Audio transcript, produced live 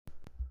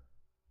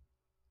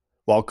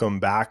Welcome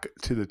back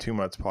to the 2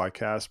 Months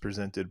Podcast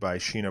presented by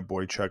Sheena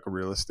Boychuk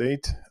Real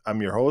Estate.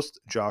 I'm your host,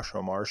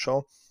 Joshua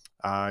Marshall.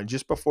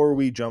 Just before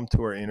we jump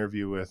to our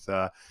interview with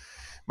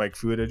Mike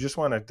Futa, I just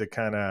wanted to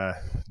kind of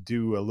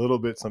do a little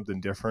bit something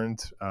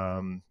different.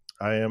 I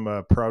am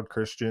a proud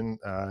Christian.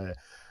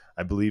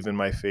 I believe in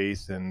my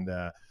faith and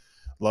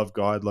love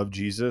God, love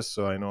Jesus.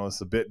 So I know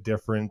it's a bit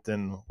different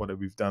than what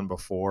we've done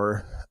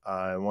before.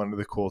 One of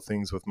the cool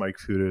things with Mike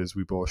Futa is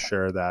we both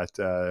share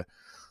that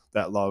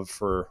love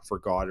for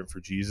God and for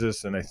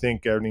Jesus. And I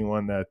think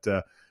anyone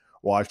that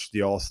watched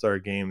the All-Star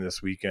game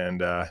this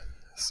weekend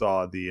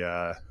saw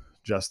the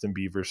Justin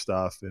Bieber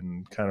stuff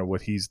and kind of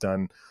what he's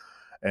done.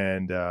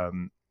 And,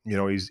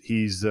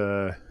 he's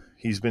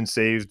been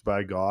saved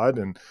by God.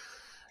 And,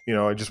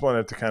 I just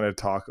wanted to kind of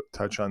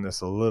touch on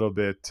this a little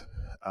bit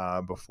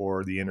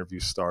before the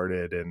interview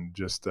started, and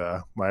just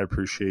my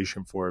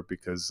appreciation for it,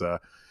 because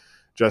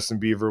Justin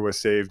Bieber was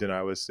saved and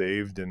I was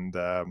saved. And,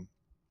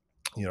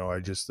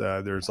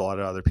 there's a lot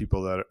of other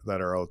people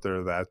that are out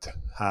there that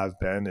have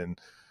been,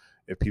 and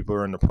if people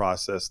are in the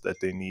process that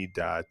they need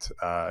that,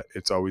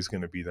 it's always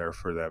going to be there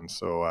for them.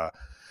 So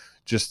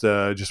just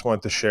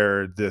want to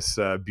share this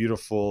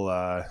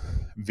beautiful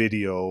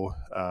video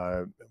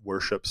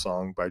worship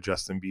song by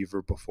Justin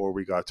Bieber before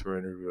we got to our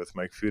interview with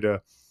Mike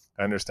Futa.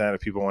 I understand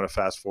if people want to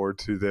fast forward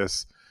to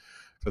this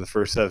for the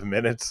first 7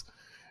 minutes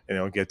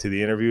and get to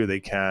the interview, they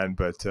can,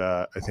 but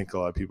I think a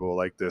lot of people will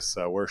like this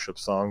worship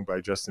song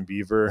by Justin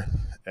Bieber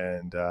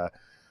and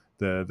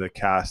the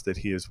cast that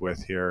he is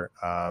with here.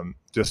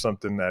 Just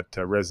something that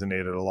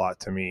resonated a lot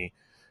to me,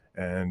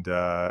 and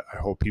I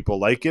hope people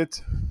like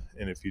it,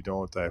 and if you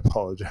don't, I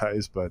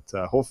apologize, but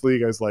hopefully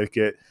you guys like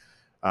it.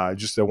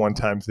 Just a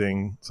one-time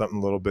thing, something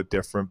a little bit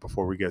different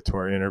before we get to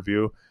our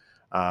interview.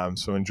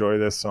 So enjoy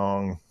this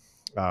song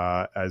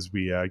as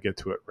we get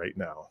to it right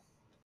now.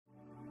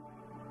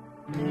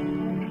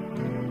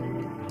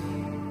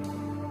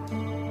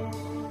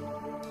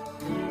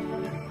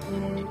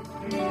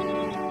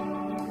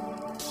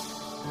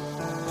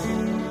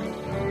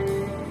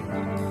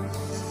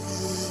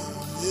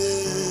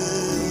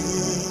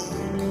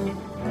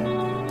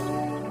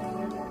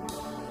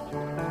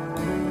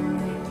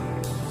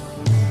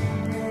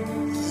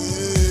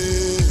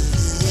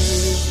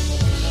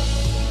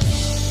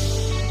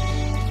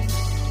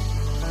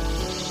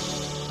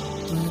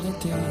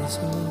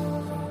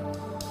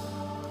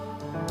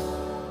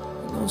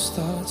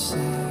 Start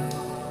sad.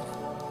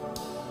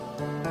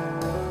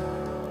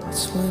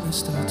 It's when I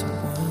start to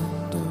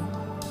wonder,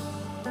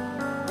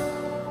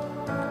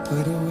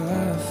 where do I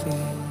fit?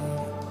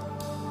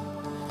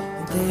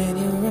 And then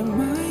you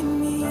remind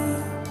me,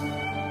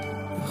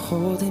 you're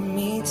holding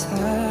me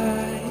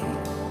tight.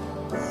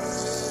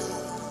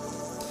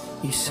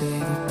 You say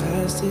the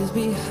past is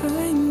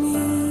behind me,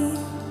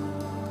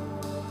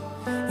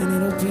 and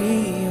it'll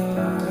be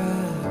alright.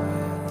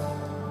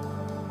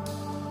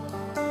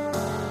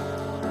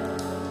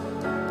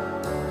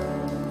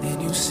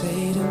 You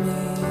say to me,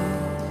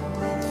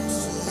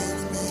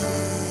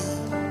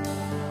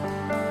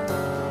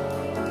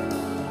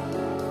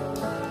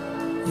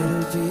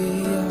 it'll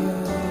be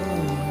alright.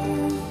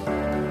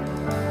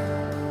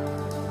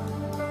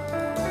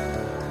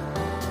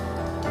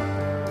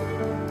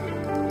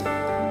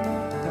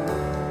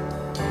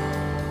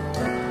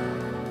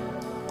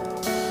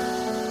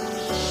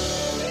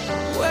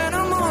 When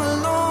I'm all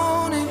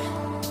alone and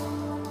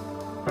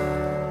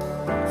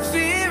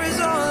fear is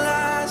all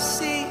I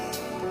see,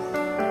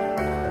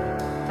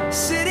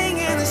 sitting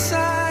in the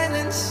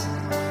silence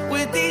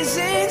with these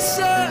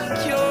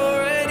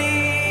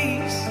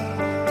insecurities,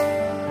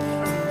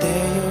 and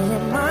there you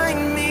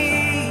remind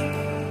me,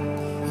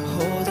 you're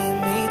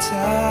holding me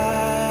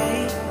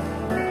tight.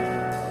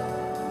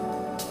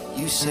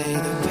 You say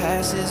the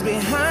past is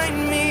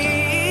behind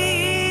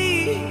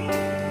me,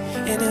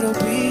 and it'll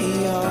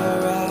be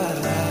alright.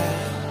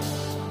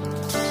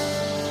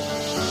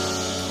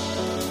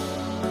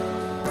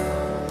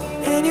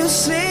 And you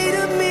say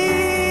to me,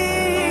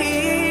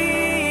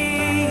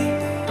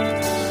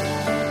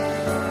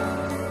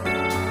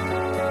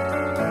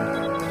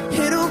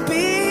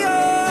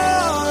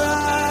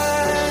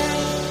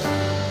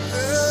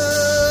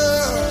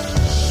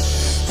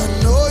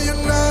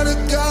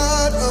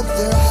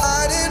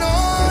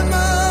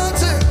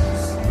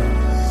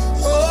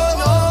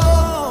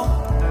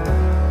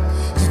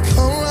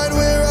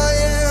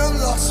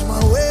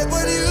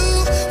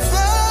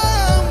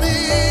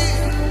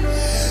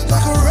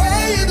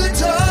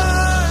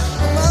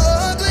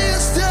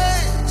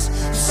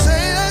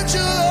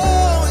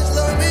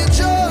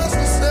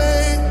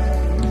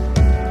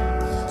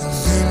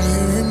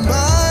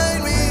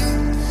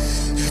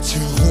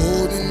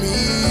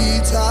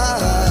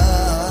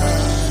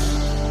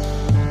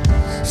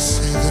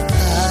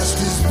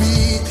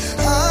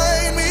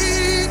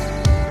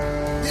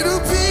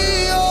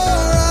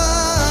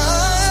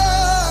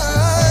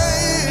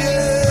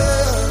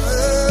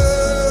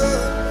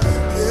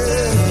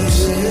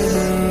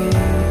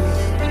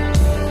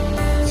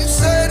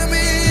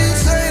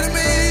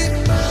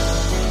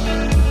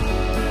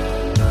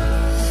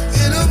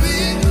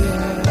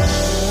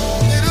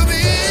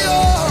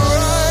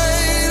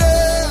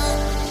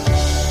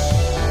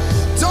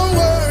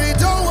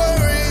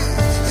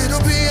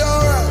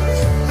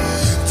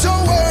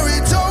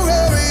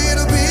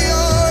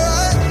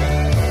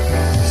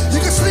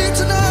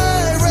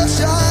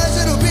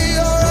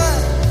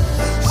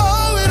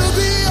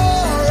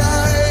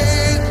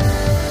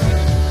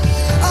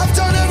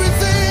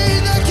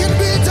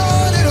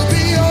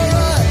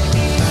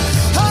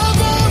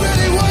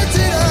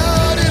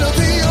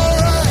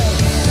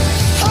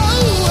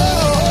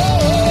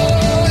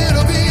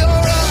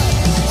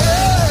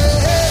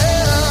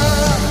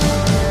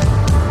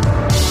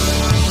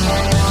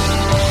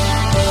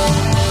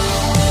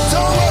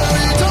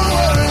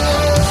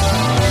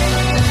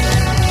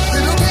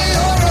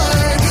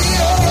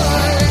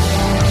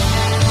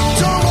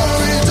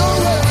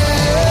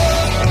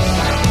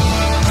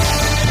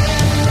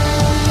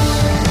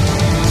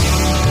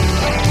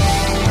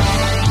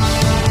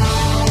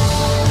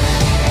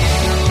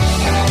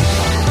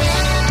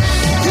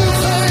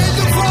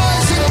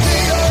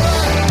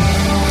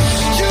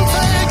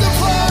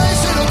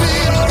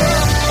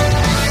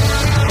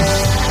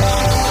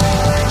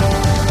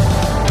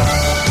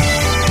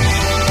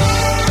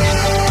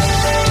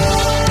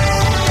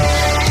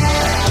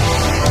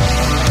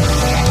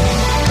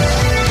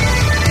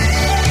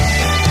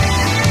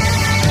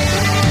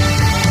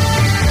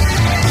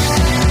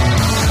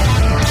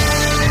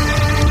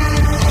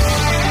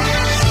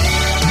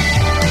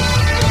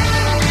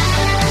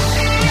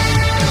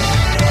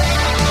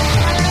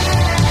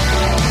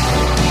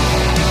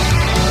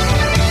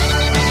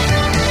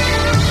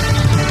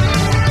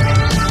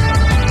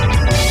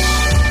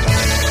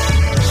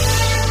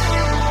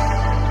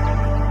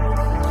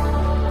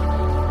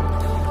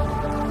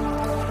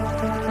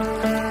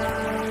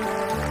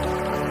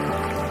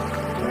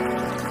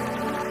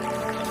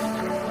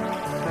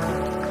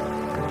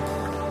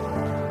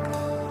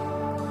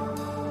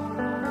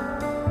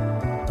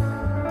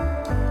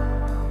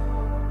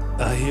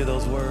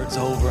 words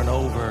over and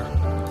over.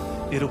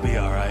 It'll be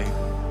all right.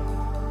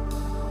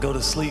 Go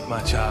to sleep,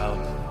 my child.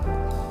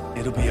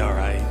 It'll be all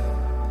right.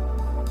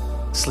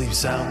 Sleep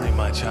soundly,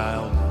 my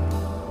child.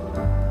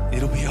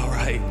 It'll be all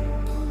right.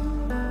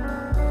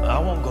 I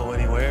won't go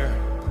anywhere.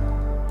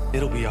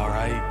 It'll be all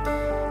right.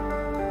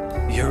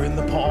 You're in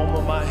the palm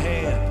of my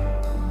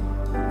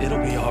hand.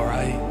 It'll be all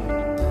right.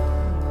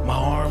 My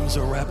arms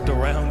are wrapped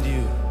around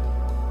you.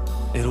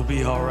 It'll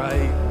be all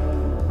right.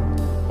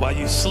 While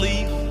you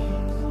sleep,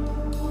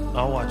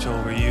 I'll watch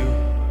over you.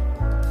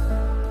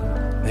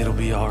 It'll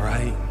be all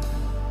right.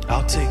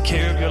 I'll take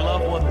care of your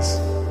loved ones.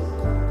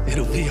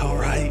 It'll be all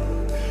right.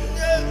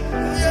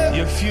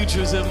 Your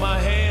future's in my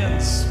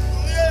hands.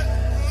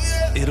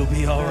 It'll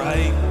be all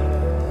right.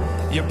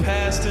 Your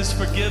past is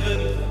forgiven.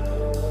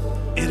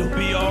 It'll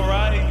be all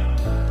right.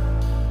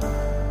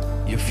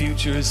 Your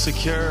future is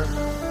secure.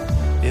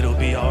 It'll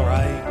be all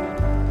right.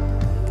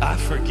 I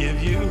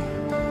forgive you.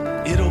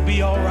 It'll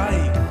be all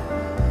right.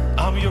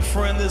 I'm your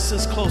friend that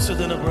sits closer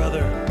than a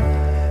brother.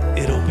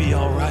 It'll be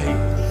all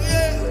right.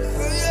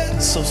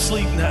 So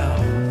sleep now,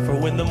 for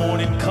when the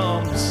morning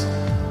comes,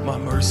 my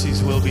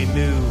mercies will be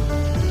new.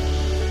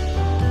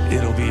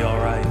 It'll be all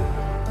right.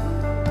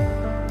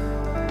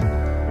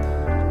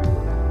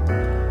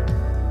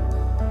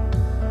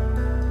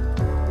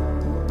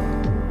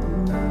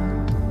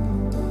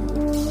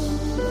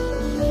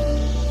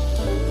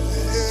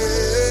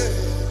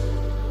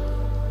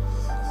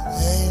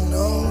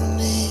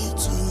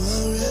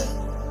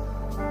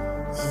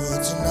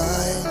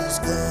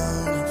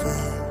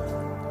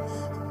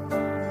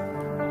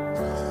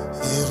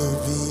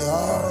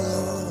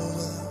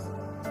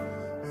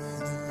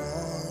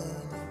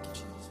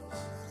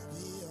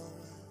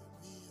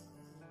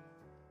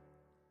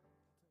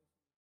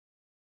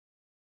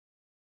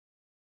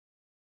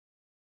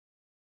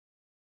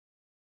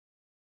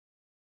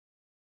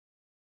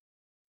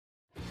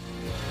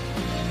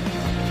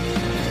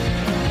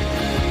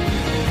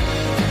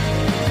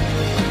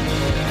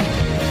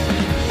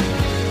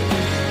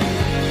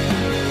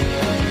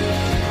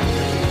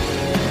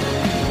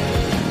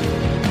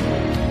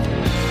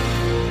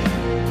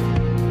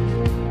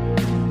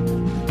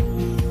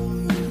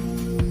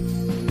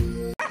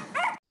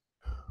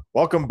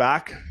 Welcome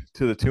back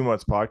to the 2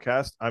 Months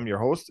Podcast. I'm your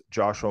host,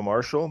 Joshua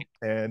Marshall,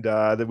 and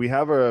we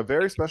have a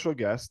very special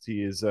guest.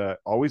 He is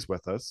always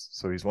with us,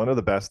 so he's one of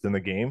the best in the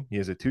game. He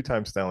is a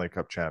 2-time Stanley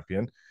Cup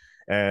champion,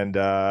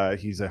 and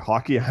he's a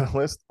hockey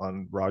analyst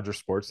on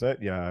Rogers Sportsnet.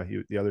 Yeah,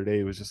 the other day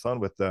he was just on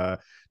with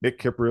Nick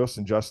Kypreos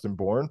and Justin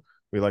Bourne.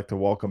 We'd like to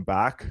welcome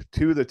back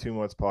to the 2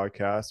 Months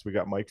Podcast. We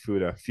got Mike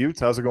Futa.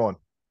 Futes, how's it going?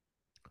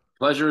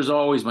 Pleasure as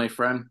always, my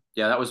friend.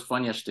 Yeah, that was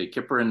fun yesterday.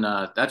 Kipper and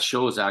that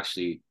show is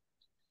actually.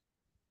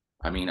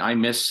 I mean, I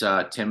miss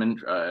Tim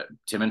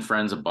and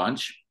Friends a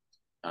bunch,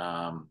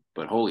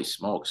 but holy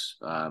smokes,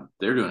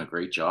 they're doing a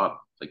great job.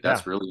 Like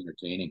that's really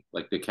entertaining.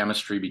 Like the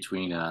chemistry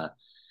between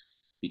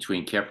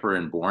Kipper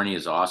and Borny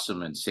is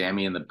awesome, and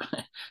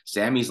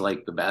Sammy's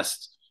like the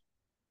best.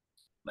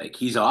 Like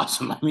he's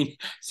awesome. I mean,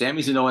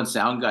 Sammy's a no one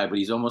sound guy, but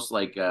he's almost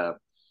like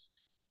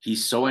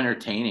he's so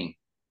entertaining,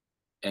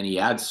 and he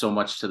adds so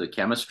much to the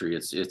chemistry.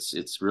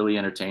 It's really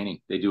entertaining.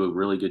 They do a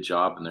really good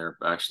job, and they're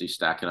actually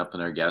stacking up in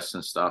their guests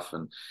and stuff,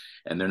 and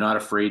they're not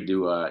afraid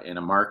to in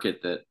a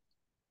market that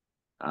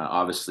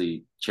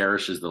obviously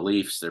cherishes the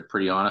Leafs. They're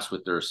pretty honest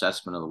with their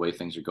assessment of the way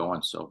things are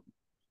going. So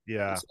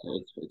yeah,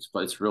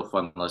 it's real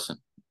fun to listen.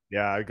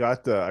 Yeah, I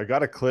got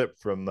a clip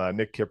from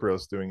Nick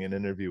Kypreos doing an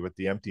interview with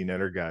the Empty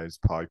Netter Guys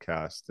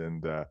podcast,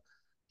 and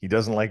he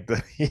doesn't like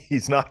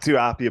he's not too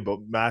happy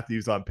about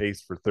Matthews on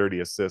pace for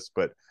 30 assists,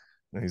 but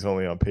he's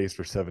only on pace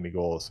for 70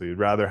 goals. So you'd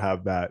rather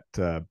have that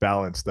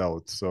balanced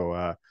out.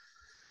 So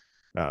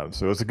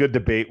so it was a good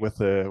debate with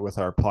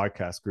our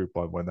podcast group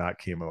on when that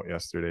came out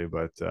yesterday.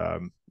 But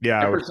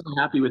yeah, Ever so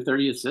happy with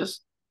 30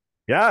 assists?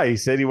 Yeah, he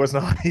said he was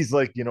not. He's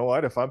like, you know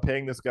what? If I'm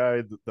paying this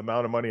guy the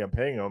amount of money I'm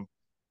paying him,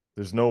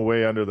 there's no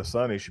way under the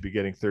sun he should be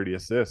getting 30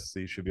 assists.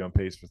 He should be on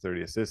pace for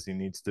 30 assists. He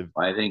needs to.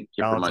 I think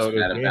Kipper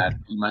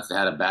must have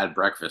had a bad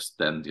breakfast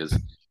then, because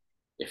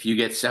if you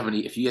get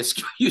 70, if you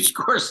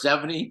score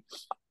 70,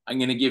 I'm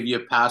going to give you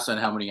a pass on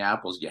how many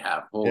apples you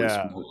have. Holy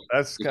smokes.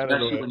 That's kind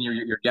of when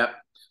you're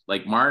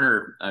like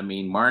Marner. I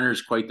mean,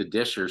 Marner's quite the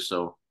disher.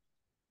 So,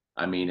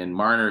 I mean, and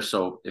Marner.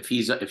 So if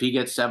he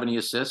gets 70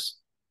 assists,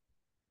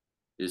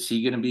 is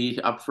he going to be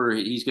up for?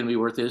 He's going to be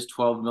worth his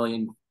 12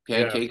 million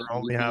pancakes. Yeah,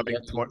 only having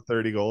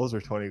 30 goals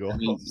or 20 goals. I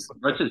mean,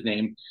 what's his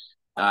name?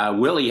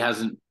 Willie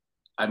hasn't.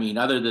 I mean,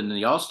 other than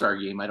the All-Star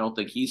game, I don't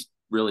think he's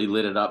really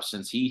lit it up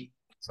since he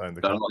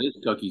got all his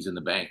cookies in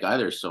the bank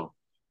either. So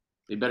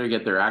they better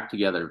get their act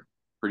together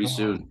pretty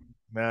soon.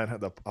 Man,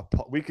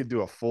 we could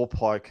do a full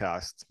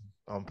podcast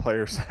on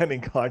players signing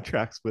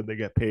contracts when they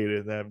get paid,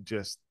 and them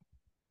just,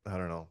 I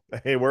don't know.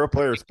 Hey, we're a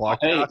players podcast.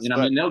 Hey, you know,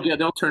 I mean,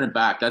 they'll turn it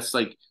back. That's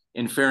like,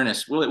 in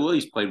fairness,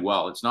 Willie's played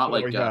well. It's not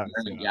like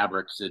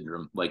Gabrick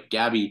syndrome. Like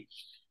Gabby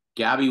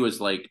was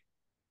like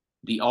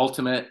the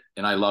ultimate,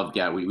 and I love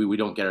Gabby. We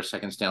don't get our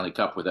second Stanley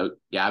Cup without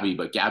Gabby,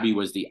 but Gabby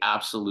was the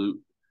absolute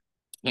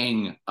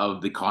king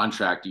of the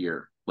contract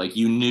year. Like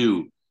you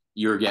knew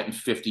you were getting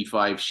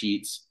 55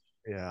 sheets.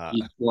 Yeah.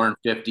 He's scoring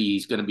 50.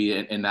 He's going to be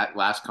in that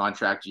last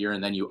contract year.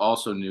 And then you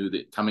also knew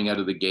that coming out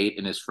of the gate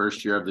in his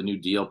first year of the new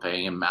deal,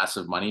 paying him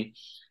massive money,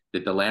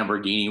 that the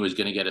Lamborghini was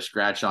going to get a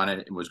scratch on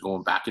it and was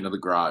going back into the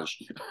garage.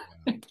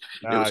 It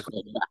was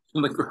going back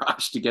in the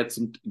garage to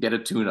get a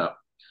tune up.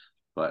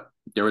 But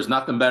there was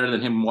nothing better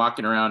than him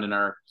walking around in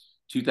our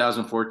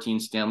 2014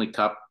 Stanley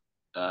Cup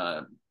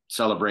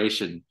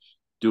celebration,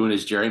 doing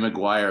his Jerry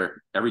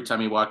Maguire. Every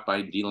time he walked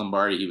by D.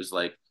 Lombardi, he was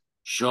like,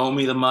 "Show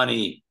me the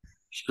money.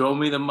 Show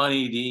me the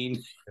money,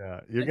 Dean."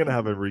 Yeah, you're gonna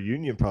have a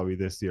reunion probably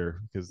this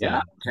year because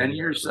 10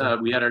 years.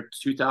 We had our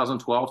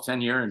 2012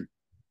 10 year, and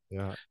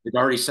yeah, they've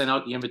already sent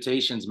out the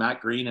invitations.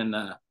 Matt Green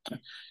and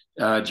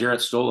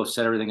Jarrett Stoll have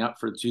set everything up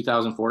for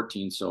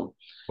 2014. So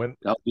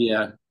that'll be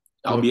a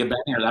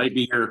banger. That'll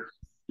be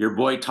your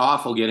boy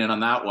Toff will get in on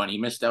that one. He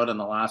missed out on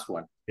the last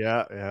one.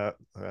 Yeah,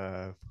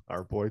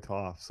 our boy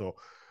Toff. So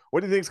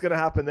what do you think is going to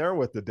happen there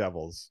with the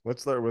Devils?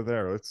 Let's start with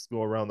there. Let's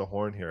go around the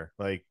horn here.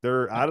 Like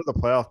they're out of the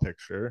playoff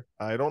picture.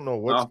 I don't know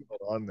what's going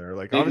on there.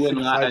 Like big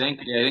win. I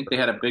think they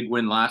had a big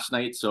win last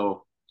night.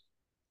 So,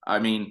 I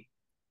mean,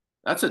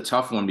 that's a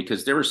tough one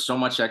because there was so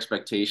much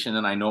expectation,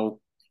 and I know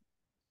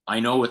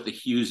with the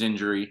Hughes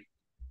injury,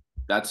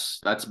 that's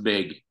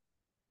big.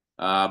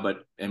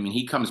 But I mean,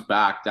 he comes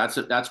back.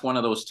 That's one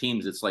of those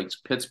teams. It's like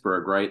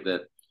Pittsburgh, right?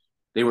 That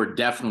they were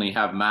definitely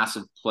have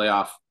massive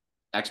playoff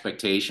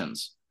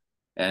expectations.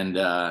 And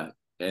they're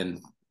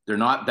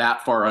not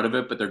that far out of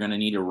it, but they're going to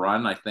need a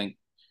run. I think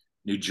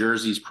New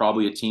Jersey's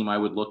probably a team I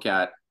would look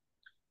at.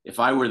 If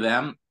I were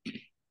them,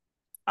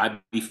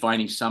 I'd be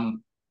finding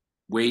some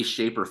way,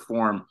 shape, or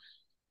form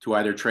to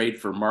either trade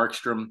for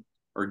Markstrom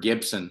or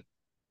Gibson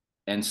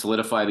and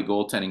solidify the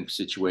goaltending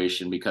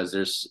situation, because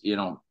there's,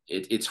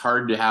 it's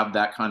hard to have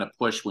that kind of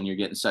push when you're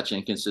getting such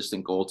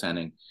inconsistent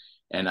goaltending.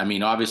 And I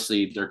mean,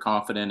 obviously they're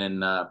confident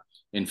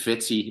in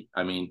Fitzy.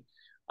 I mean,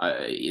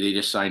 they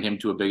just signed him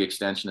to a big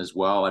extension as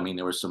well. I mean,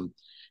 there was some,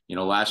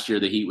 last year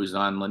the heat was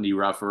on Lindy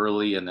Ruff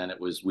early, and then it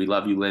was, we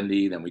love you,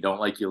 Lindy, then we don't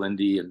like you,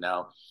 Lindy. And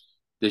now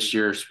this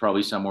year's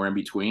probably somewhere in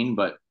between,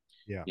 but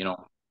yeah,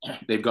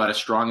 they've got a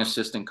strong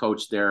assistant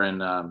coach there.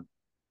 And,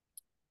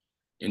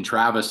 in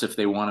Travis, if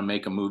they want to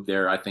make a move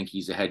there, I think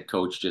he's a head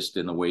coach just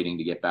in the waiting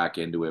to get back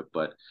into it.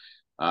 But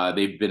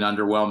they've been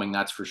underwhelming,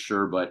 that's for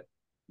sure. But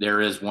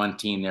there is one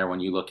team there when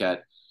you look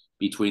at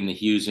between the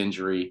Hughes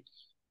injury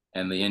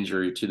and the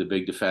injury to the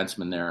big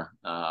defenseman there.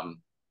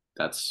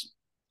 That's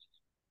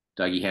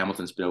Dougie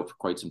Hamilton's been out for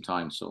quite some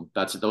time. So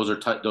those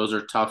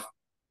are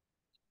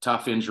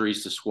tough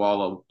injuries to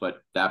swallow.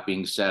 But that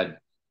being said,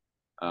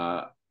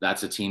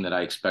 that's a team that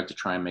I expect to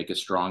try and make a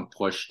strong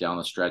push down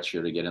the stretch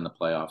here to get in the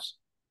playoffs.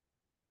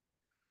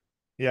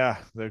 Yeah,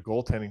 the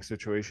goaltending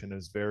situation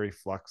is very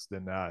fluxed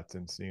in that,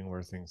 and seeing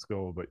where things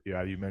go. But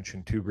yeah, you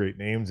mentioned two great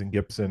names in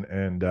Gibson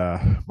and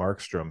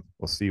Markstrom.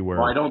 We'll see where.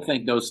 Well, I don't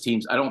think those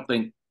teams. I don't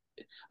think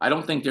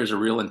there's a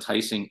real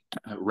enticing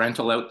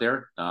rental out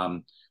there.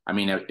 I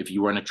mean, if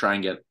you want to try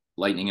and get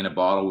lightning in a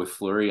bottle with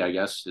Fleury, I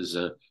guess is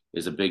a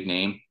big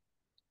name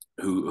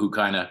who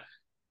kind of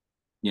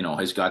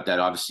has got that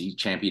obviously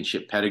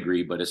championship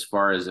pedigree. But as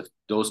far as if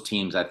those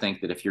teams, I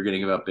think that if you're going to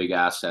give up big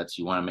assets,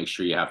 you want to make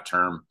sure you have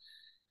term.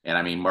 And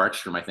I mean,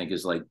 Markstrom, I think,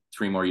 is like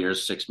 3 more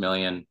years, $6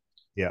 million.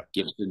 Yeah.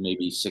 Gibson,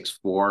 maybe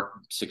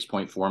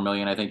 6.4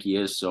 million, I think he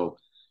is. So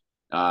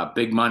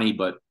big money,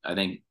 but I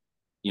think,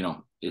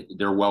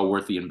 they're well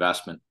worth the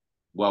investment.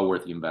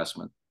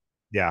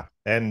 Yeah.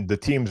 And the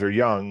teams are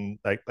young,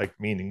 like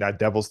meaning that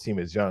Devils team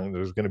is young.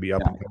 There's going to be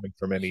up and coming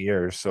for many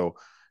years. So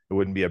it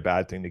wouldn't be a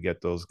bad thing to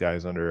get those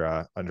guys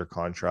under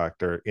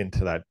contract or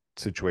into that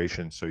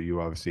situation. So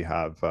you obviously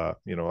have a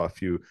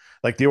few,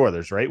 like the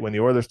Oilers, right? When the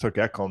Oilers took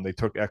Ekholm, they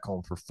took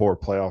Ekholm for 4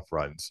 playoff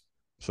runs.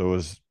 So it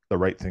was the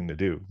right thing to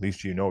do. At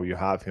least you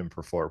have him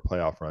for 4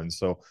 playoff runs.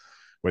 So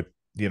with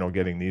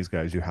getting these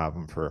guys, you have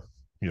them for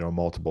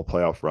multiple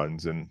playoff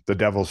runs. And the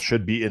Devils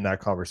should be in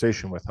that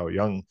conversation with how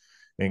young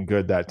and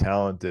good that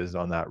talent is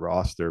on that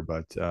roster.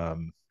 But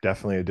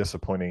definitely a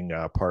disappointing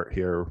part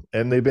here.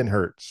 And they've been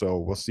hurt. So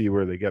we'll see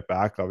where they get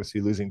back.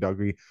 Obviously losing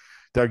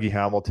Dougie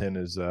Hamilton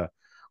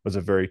was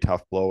a very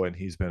tough blow, and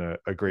he's been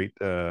a great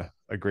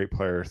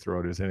player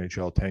throughout his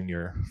NHL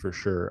tenure for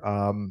sure.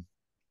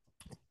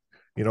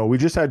 We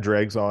just had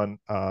Dregs on.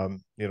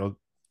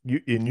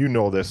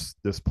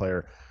 This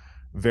player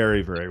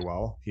very, very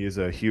well. He is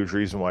a huge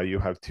reason why you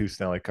have 2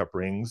 Stanley Cup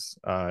rings,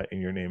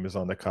 and your name is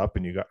on the cup.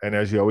 And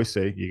as you always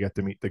say, you get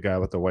to meet the guy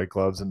with the white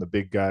gloves, and the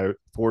big guy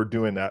for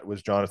doing that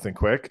was Jonathan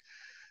Quick.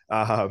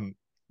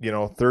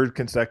 3rd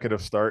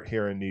consecutive start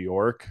here in New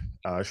York.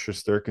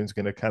 Shesterkin's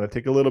going to kind of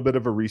take a little bit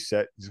of a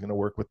reset. He's going to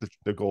work with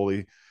the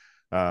goalie,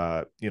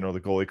 the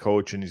goalie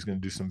coach, and he's going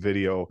to do some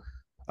video.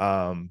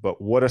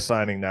 But what a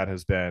signing that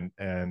has been,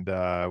 and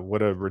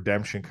what a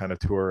redemption kind of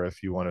tour,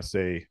 if you want to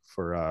say,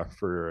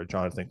 for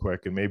Jonathan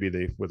Quick. And maybe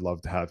they would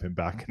love to have him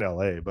back in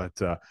LA. But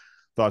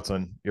thoughts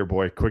on your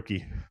boy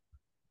Quickie?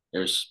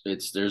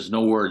 There's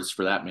no words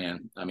for that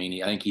man. I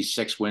mean, I think he's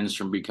 6 wins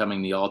from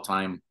becoming the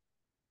all-time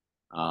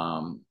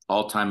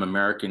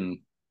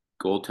American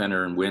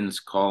goaltender and wins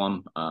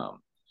column.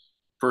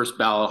 First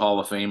ballot Hall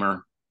of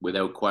Famer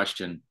without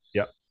question.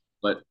 Yep.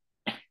 But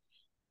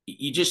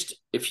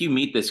if you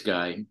meet this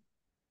guy,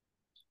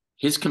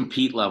 his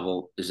compete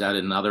level is at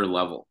another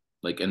level,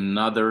 like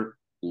another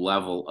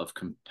level of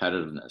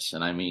competitiveness.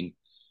 And I mean,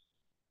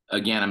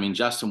 again, I mean,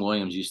 Justin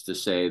Williams used to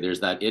say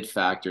there's that it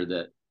factor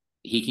that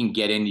he can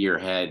get into your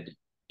head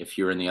if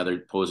you're in the other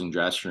opposing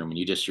dressing room and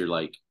you're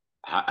like,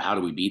 how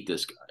do we beat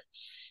this guy?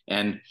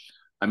 And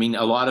I mean,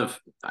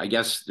 I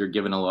guess they're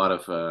giving a lot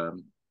of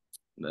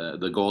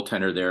the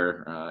goaltender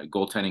there,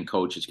 goaltending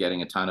coach is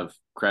getting a ton of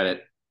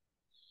credit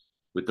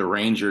with the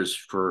Rangers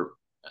for,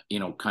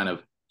 kind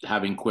of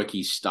having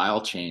Quickie's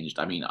style changed.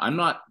 I mean,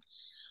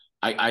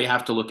 I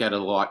have to look at it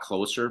a lot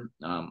closer.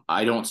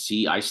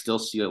 I still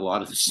see a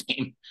lot of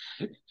the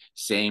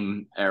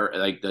same era,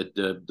 like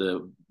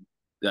the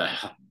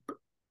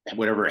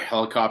whatever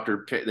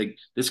helicopter, like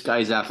this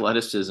guy's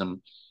athleticism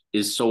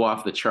is so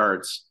off the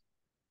charts.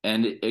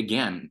 And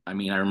again, I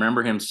mean, I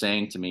remember him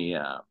saying to me,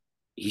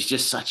 he's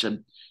just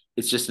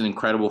it's just an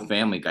incredible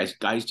family.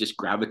 Guys just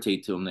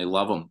gravitate to him. They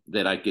love him.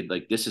 That I could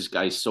this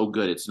guy's so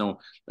good. It's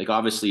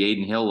obviously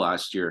Aiden Hill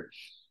last year.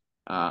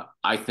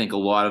 I think a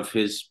lot of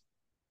his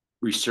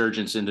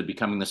resurgence into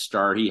becoming the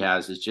star he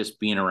has is just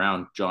being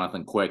around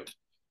Jonathan Quick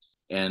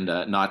and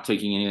not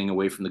taking anything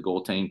away from the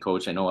goaltending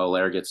coach. I know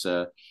Allaire gets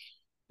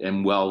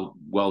and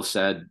well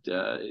said,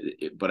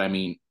 but I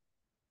mean,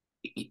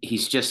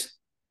 he's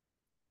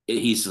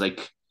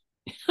like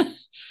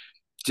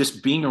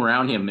just being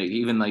around him,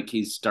 even like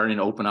he's starting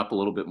to open up a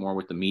little bit more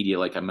with the media.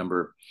 Like I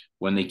remember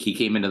when he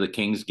came into the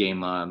Kings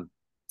game,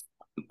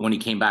 when he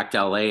came back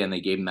to LA and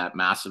they gave him that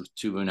massive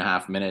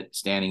 2.5 minute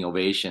standing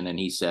ovation. And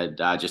he said,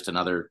 just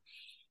another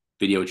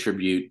video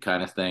tribute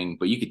kind of thing.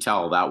 But you could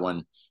tell that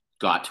one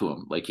got to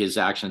him. Like his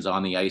actions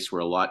on the ice were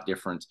a lot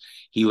different.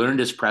 He learned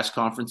his press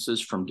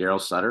conferences from Daryl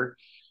Sutter,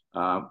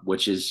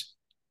 which is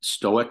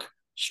stoic,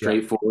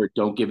 straightforward.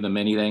 Yeah. Don't give them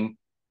anything.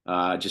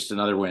 Just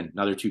another win,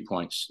 another 2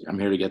 points. I'm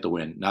here to get the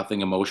win.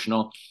 Nothing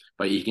emotional,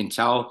 but you can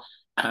tell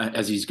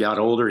as he's got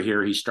older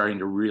here, he's starting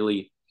to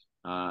really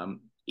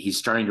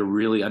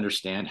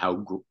understand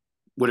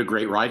what a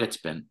great ride it's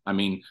been. I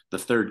mean, the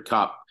third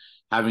cup,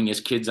 having his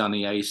kids on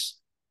the ice,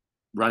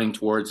 running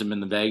towards him in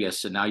the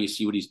Vegas, and now you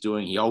see what he's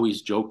doing. He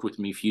always joked with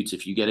me, Futes,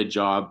 if you get a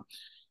job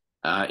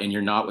and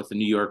you're not with the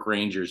New York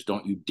Rangers,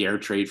 don't you dare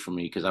trade for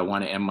me because I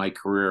want to end my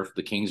career. If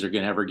the Kings are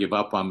going to ever give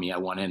up on me, I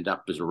want to end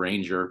up as a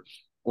Ranger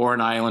or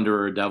an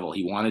Islander or a Devil.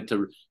 He wanted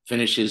to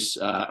finish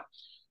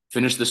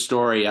the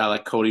story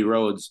like Cody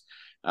Rhodes,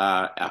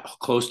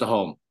 close to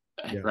home,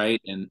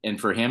 right?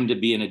 And for him to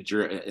be in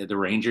the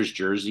Rangers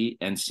jersey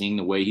and seeing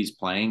the way he's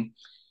playing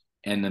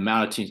and the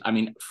amount of teams. I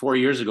mean, 4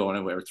 years ago,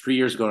 or 3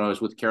 years ago, when I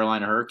was with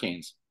Carolina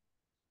Hurricanes,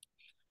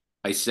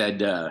 I said,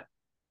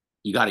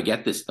 you got to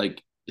get this.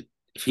 Like,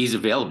 if he's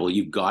available,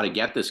 you've got to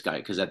get this guy.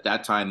 Because at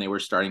that time, they were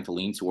starting to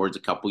lean towards a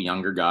couple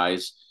younger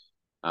guys.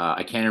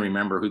 I can't even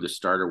remember who the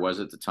starter was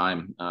at the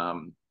time,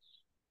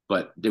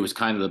 but there was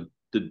kind of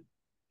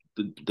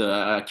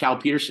the Cal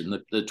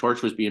Peterson. The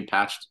torch was being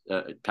passed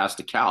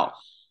to Cal,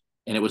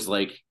 and it was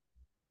like,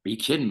 are you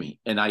kidding me?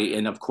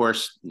 And of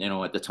course,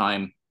 at the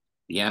time,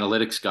 the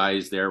analytics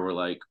guys there were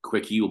like,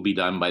 Quickie will be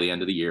done by the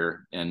end of the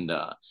year, and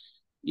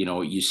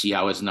you see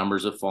how his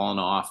numbers have fallen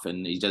off,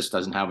 and he just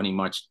doesn't have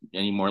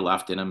any more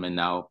left in him. And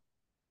now,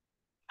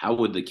 how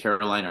would the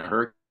Carolina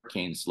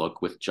Hurricanes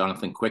look with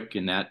Jonathan Quick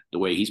in the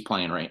way he's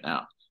playing right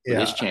now with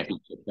his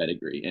championship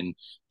pedigree? And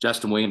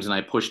Justin Williams and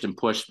I pushed,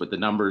 but the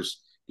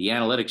numbers, the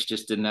analytics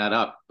just didn't add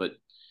up. But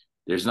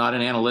there's not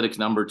an analytics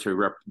number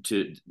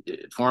to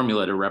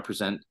formula to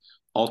represent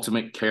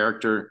ultimate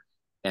character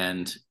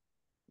and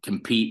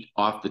compete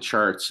off the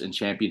charts and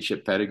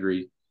championship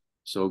pedigree.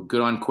 So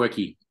good on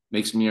Quickie.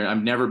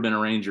 I've never been a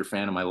Ranger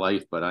fan in my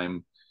life, but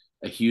I'm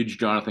a huge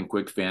Jonathan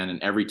Quick fan.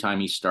 And every time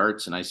he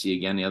starts, and I see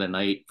again the other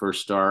night,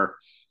 first star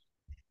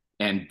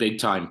and big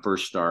time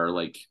first star,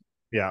 like,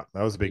 yeah,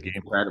 that was a big game.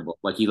 Incredible.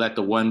 Like he let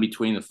the one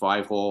between the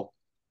 5-hole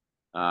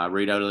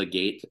right out of the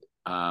gate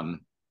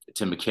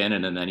to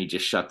McKinnon, and then he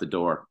just shut the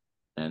door.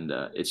 And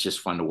it's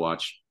just fun to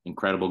watch.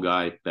 Incredible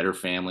guy, better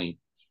family,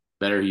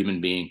 better human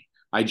being.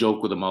 I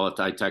joke with him all the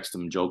time. I text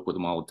him and joke with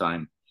him all the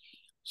time.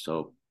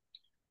 So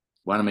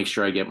want to make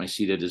sure I get my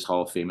seat at his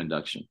Hall of Fame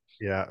induction.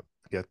 Yeah,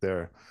 get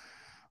there.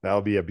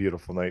 That'll be a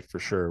beautiful night for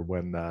sure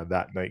when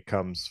that night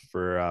comes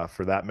for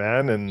that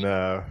man. And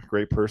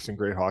great person,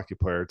 great hockey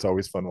player. It's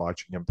always fun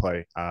watching him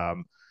play.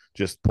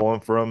 Just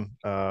pulling for him.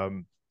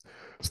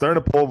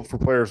 Starting to pull for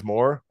players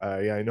more.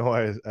 I know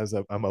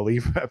I'm a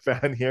Leaf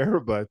fan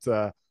here, but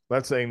I'm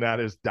not saying that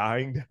is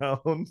dying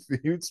down,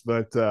 Futes,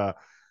 but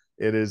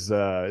it is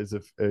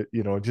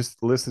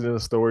just listening to the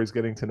stories,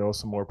 getting to know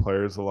some more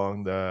players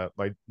along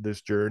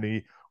this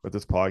journey with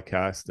this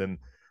podcast, and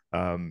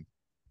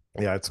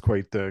it's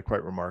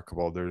quite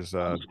remarkable. There's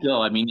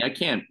still, I mean, I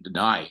can't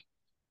deny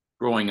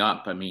growing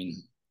up. I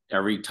mean,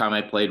 every time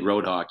I played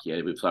road hockey,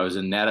 if I was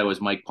in net, I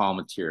was Mike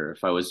Palmatier.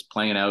 If I was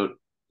playing out,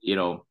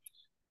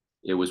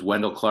 it was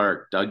Wendell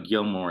Clark, Doug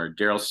Gilmour,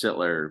 Daryl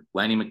Sittler,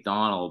 Lanny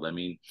McDonald. I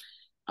mean,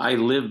 I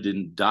lived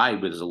and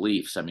died with the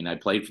Leafs. I mean, I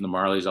played from the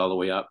Marlies all the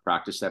way up,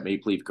 practiced at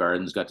Maple Leaf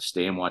Gardens, got to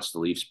stay and watch the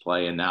Leafs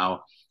play. And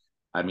now,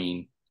 I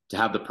mean, to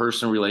have the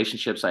personal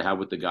relationships I have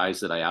with the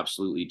guys that I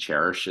absolutely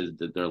cherish,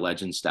 their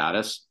legend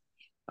status,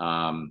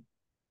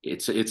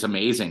 it's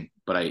amazing.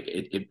 But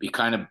it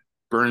kind of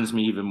burns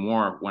me even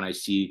more when I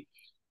see,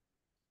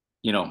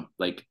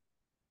 like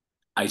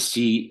I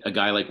see a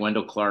guy like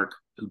Wendell Clark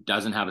who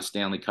doesn't have a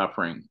Stanley Cup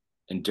ring,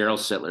 and Daryl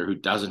Sittler who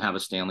doesn't have a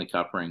Stanley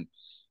Cup ring,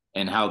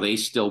 and how they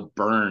still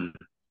burn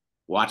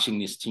watching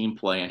this team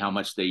play and how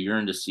much they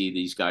yearn to see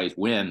these guys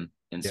win.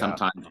 And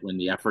sometimes when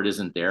the effort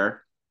isn't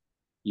there,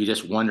 you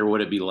just wonder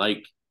what it'd be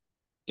like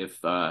if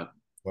one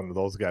of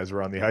those guys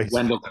were on the ice.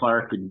 Wendell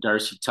Clark and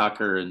Darcy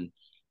Tucker and,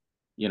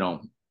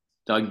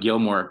 Doug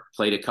Gilmour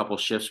played a couple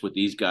shifts with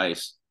these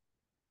guys.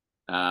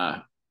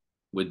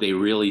 Would they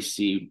really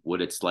see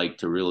what it's like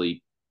to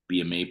really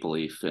be a Maple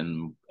Leaf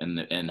and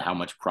how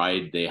much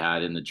pride they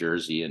had in the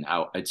jersey, and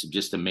how it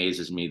just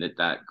amazes me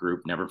that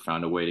group never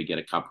found a way to get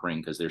a cup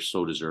ring, because they're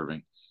so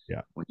deserving.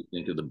 Yeah. When you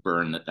think of the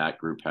burn that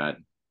group had.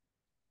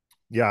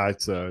 Yeah,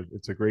 it's a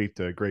great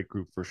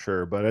group for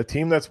sure. But a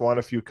team that's won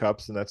a few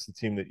cups, and that's the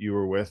team that you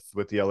were with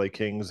the LA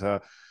Kings.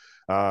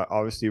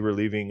 Obviously,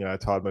 relieving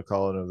Todd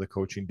McCullough of the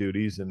coaching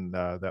duties, and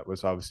that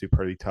was obviously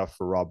pretty tough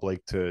for Rob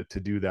Blake to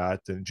do that.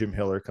 And Jim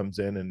Hiller comes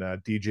in, and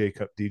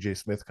DJ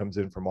Smith comes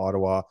in from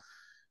Ottawa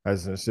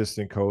as an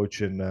assistant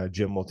coach, and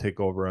Jim will take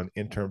over on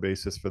interim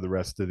basis for the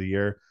rest of the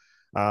year.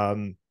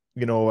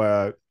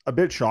 A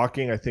bit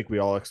shocking. I think we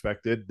all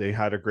expected. They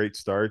had a great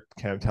start.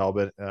 Cam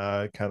Talbot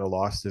kind of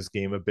lost his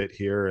game a bit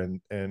here,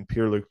 and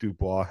Pierre-Luc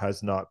Dubois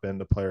has not been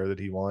the player that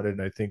he wanted.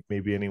 And I think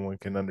maybe anyone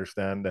can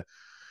understand that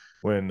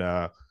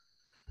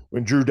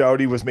when Drew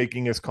Doughty was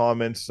making his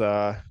comments,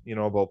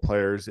 about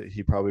players,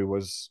 he probably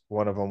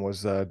one of them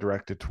was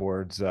directed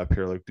towards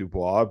Pierre-Luc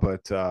Dubois,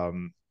 but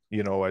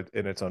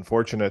and it's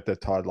unfortunate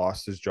that Todd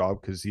lost his job,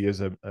 because he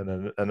is an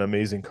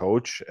amazing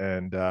coach.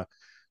 And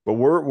but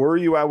where are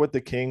you at with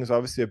the Kings?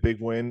 Obviously a big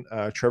win.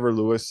 Trevor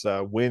Lewis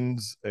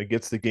wins,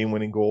 gets the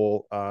game-winning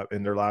goal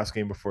in their last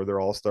game before their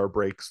All-Star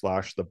break /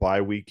 the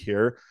bye week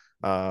here.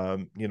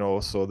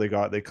 So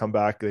they come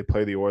back, they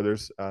play the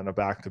Oilers on a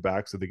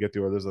back-to-back, so they get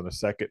the Oilers on a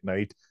second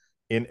night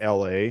in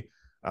LA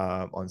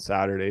on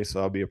Saturday. So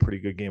that'll be a pretty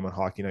good game on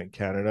Hockey Night in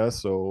Canada.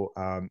 So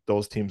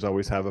those teams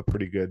always have a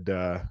pretty good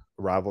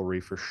rivalry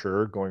for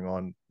sure going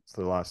on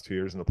for the last 2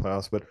 years in the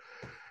playoffs. But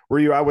where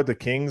you at with the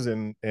Kings,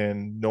 and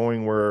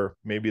knowing where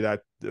maybe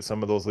that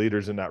some of those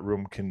leaders in that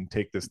room can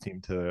take this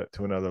team to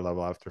another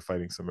level after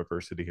fighting some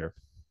adversity here?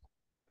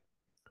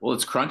 Well,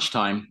 it's crunch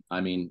time.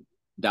 I mean,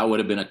 that would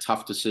have been a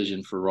tough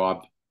decision for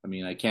Rob. I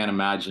mean, I can't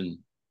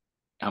imagine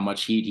how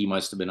much heat he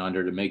must have been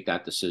under to make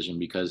that decision,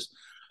 because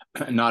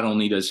not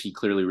only does he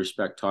clearly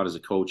respect Todd as a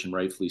coach, and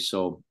rightfully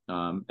so,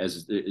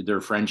 as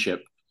their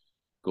friendship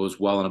goes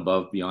well and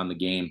above beyond the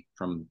game,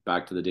 from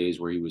back to the days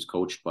where he was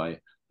coached by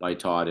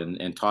Todd,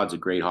 and Todd's a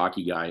great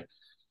hockey guy.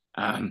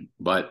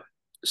 But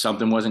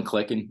something wasn't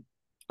clicking.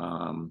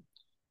 You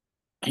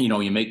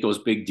make those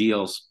big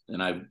deals,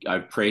 and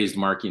I've praised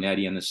Mark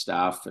Yannetti and the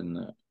staff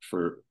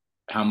for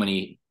how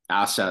many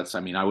assets. I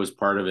mean, I was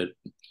part of it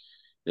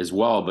as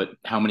well, but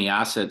how many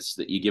assets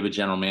that you give a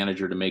general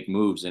manager to make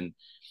moves. And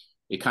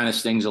it kind of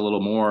stings a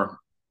little more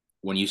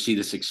when you see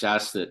the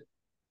success that,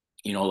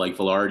 like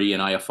Velarde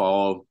and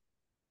Iafallo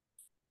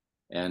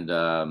and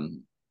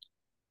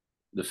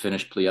the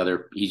Finnish play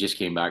he just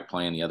came back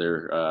playing the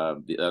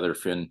other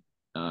Finn,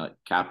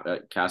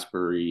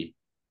 Kasperi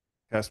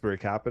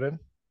Kapanen.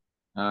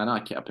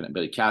 Not Kapanen,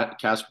 but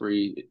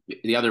Kasperi,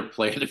 the other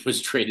player that was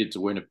traded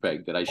to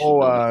Winnipeg that I should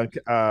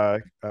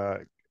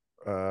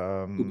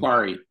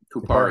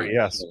Kupari.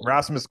 Yes, so,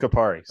 Rasmus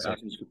Kupari.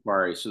 Rasmus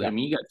Kupari. So, yeah. I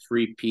mean, you got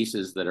three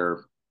pieces that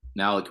are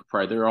now like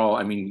Kupari. They're all,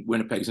 I mean,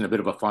 Winnipeg's in a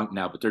bit of a funk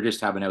now, but they're just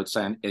having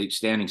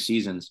outstanding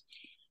seasons.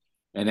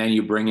 And then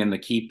you bring in the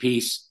key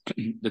piece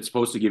that's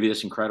supposed to give you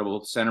this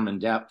incredible centerman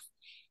depth.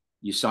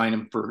 You sign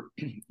him for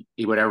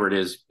whatever it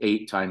is,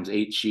 8 times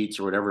 8 sheets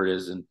or whatever it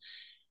is.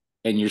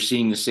 And you're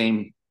seeing the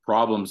same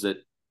problems that,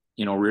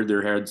 reared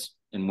their heads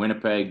in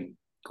Winnipeg,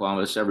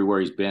 Columbus, everywhere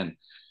he's been.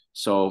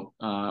 So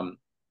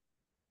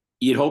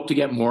you'd hope to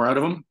get more out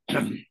of him.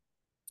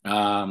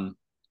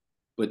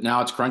 But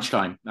now it's crunch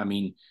time. I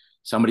mean,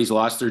 somebody's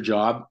lost their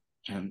job.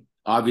 And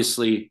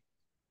obviously,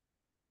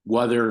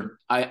 whether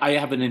I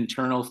have an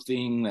internal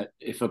thing that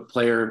if a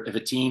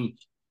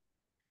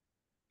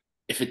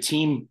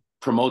team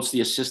promotes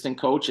the assistant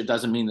coach, it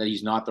doesn't mean that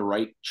he's not the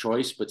right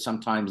choice, but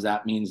sometimes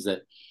that means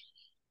that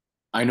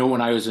I know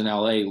when I was in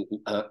LA,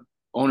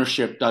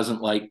 ownership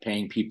doesn't like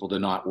paying people to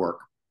not work,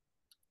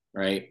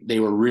 right?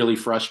 They were really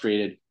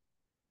frustrated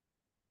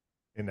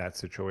in that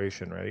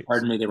situation, right?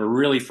 Pardon me. They were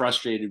really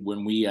frustrated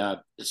when we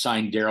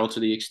signed Daryl to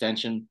the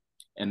extension,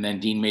 and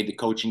then Dean made the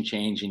coaching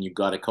change, and you've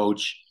got a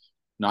coach.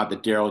 Not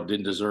that Daryl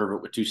didn't deserve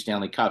it with 2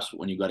 Stanley Cups, but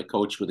when you got a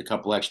coach with a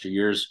couple extra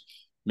years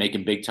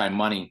making big time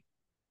money,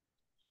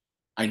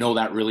 I know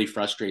that really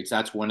frustrates.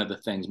 That's one of the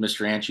things.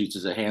 Mr. Anschutz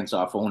is a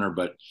hands-off owner,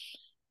 but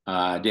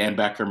Dan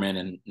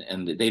Beckerman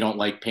and they don't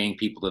like paying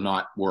people to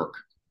not work.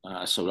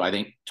 So I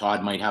think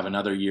Todd might have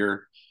another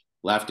year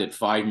left at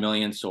 $5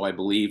 million. So I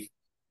believe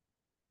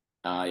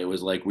it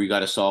was like, we got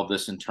to solve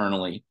this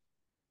internally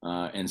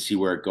and see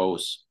where it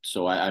goes.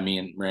 So I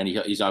mean, Randy,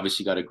 he's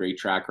obviously got a great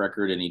track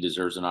record and he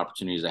deserves an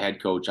opportunity as a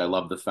head coach. I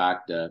love the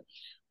fact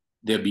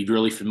they'd be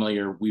really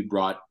familiar.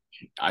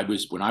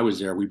 When I was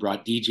there, we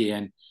brought DJ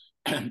in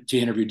to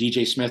interview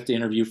DJ Smith to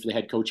interview for the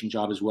head coaching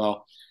job as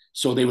well.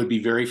 So they would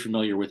be very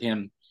familiar with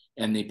him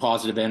and the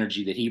positive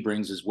energy that he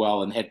brings as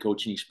well, and head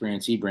coaching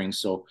experience he brings.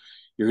 So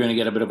you're going to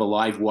get a bit of a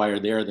live wire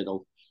there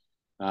that'll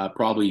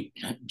probably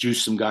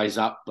juice some guys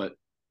up. But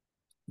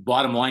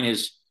bottom line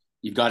is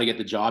you've got to get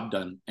the job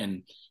done.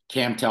 And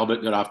Cam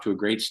Talbot got off to a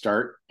great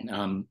start.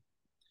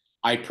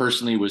 I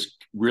personally was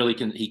really,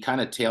 he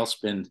kind of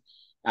tailspinned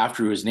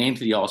after he was named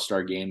to the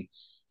All-Star game.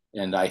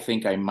 And I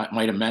think I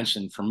might have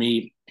mentioned, for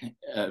me,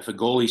 if a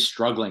goalie's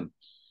struggling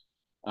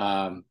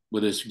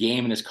with his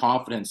game and his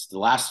confidence, the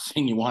last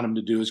thing you want him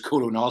to do is go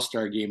to an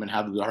All-Star game and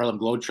have the Harlem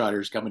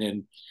Globetrotters coming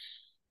in,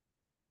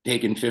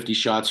 taking 50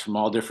 shots from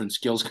all different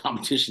skills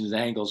competitions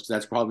and angles, because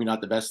that's probably not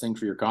the best thing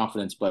for your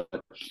confidence. But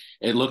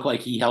it looked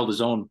like he held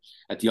his own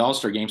at the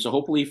All-Star game. So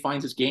hopefully he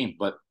finds his game.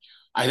 But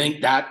I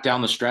think that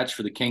down the stretch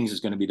for the Kings is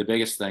going to be the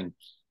biggest thing,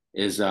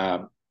 is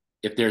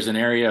if there's an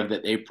area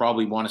that they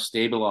probably want to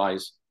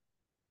stabilize,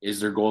 is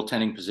their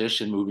goaltending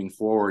position moving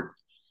forward.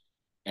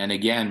 And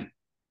again,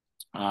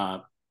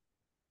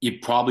 you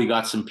probably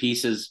got some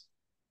pieces.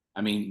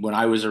 I mean, when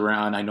I was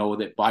around, I know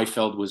that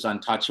Byfield was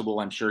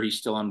untouchable. I'm sure he's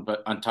still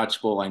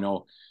untouchable. I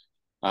know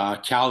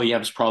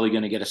Kaliev's probably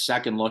going to get a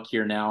second look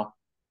here now,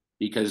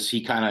 because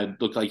he kind of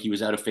looked like he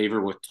was out of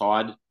favor with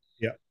Todd.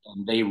 Yeah.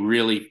 And they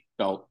really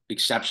felt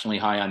exceptionally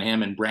high on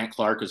him. And Brant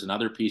Clark is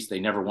another piece they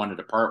never wanted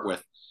to part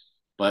with.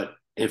 But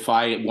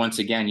once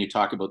again, you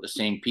talk about the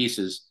same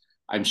pieces,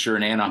 I'm sure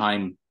in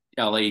Anaheim,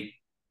 LA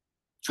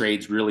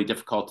trade's really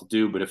difficult to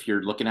do. But if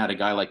you're looking at a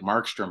guy like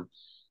Markstrom,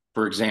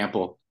 for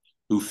example,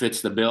 who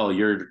fits the bill,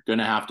 you're going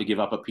to have to give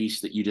up a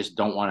piece that you just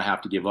don't want to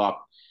have to give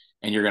up.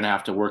 And you're going to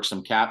have to work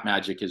some cap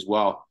magic as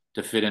well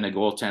to fit in a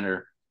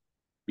goaltender,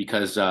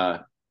 because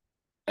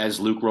as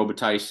Luc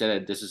Robitaille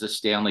said, this is a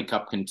Stanley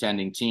Cup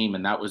contending team.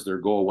 And that was their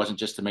goal. It wasn't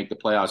just to make the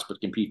playoffs, but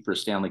compete for a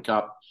Stanley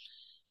Cup.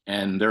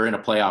 And they're in a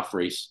playoff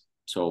race.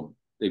 So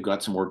they've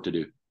got some work to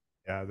do.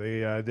 Yeah,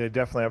 they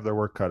definitely have their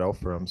work cut out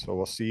for them. So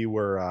we'll see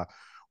where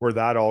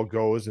that all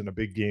goes in a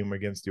big game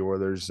against the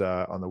Oilers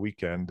on the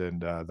weekend,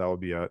 and that'll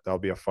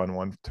be a fun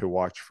one to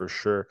watch for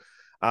sure.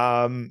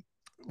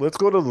 Let's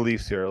go to the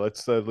Leafs here.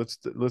 Let's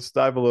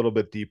dive a little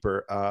bit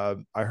deeper.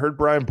 I heard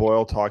Brian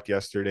Boyle talk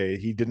yesterday.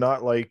 He did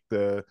not like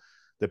the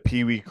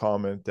Pee-wee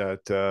comment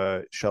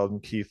that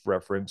Sheldon Keefe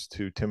referenced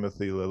to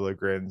Timothy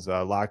Liljegren's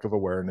lack of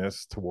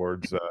awareness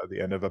towards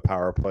the end of a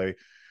power play,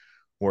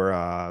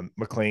 where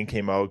McLean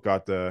came out,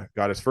 got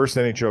his first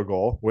NHL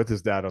goal with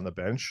his dad on the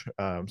bench.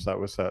 So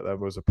that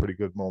was a pretty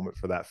good moment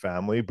for that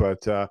family.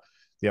 But the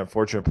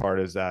unfortunate part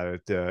is that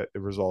it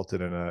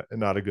resulted in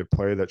not a good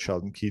play that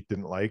Sheldon Keefe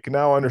didn't like.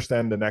 Now I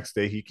understand the next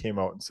day he came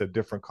out and said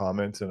different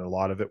comments, and a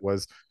lot of it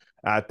was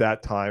at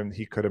that time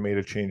he could have made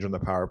a change on the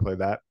power play.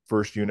 That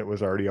first unit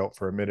was already out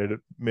for a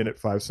minute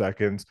 5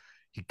 seconds.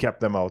 He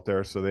kept them out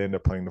there, so they ended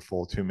up playing the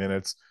full 2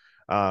 minutes.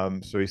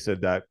 So he said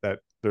that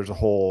there's a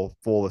whole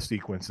full of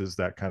sequences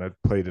that kind of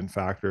played in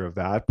factor of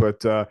that.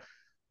 But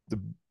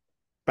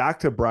back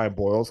to Brian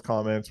Boyle's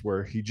comments,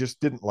 where he just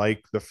didn't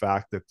like the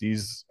fact that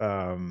these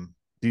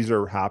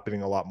are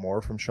happening a lot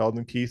more from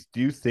Sheldon Keefe.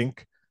 Do you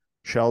think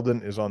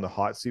Sheldon is on the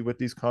hot seat with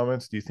these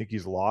comments? Do you think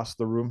he's lost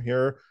the room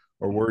here?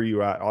 Or where are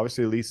you at?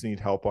 Obviously, Leafs need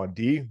help on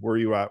D. Where are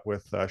you at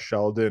with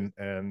Sheldon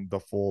and the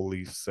full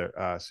Leafs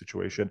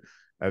situation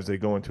as they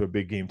go into a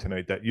big game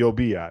tonight that you'll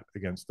be at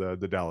against the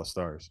Dallas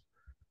Stars?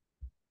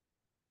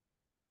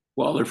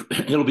 Well,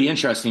 it'll be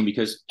interesting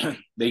because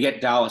they get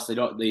Dallas.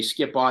 They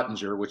skip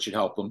Ottinger, which should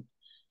help them,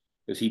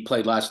 because he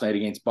played last night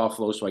against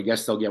Buffalo. So I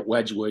guess they'll get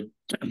Wedgwood.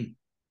 And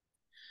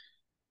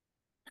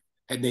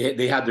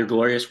they had their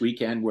glorious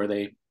weekend where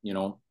the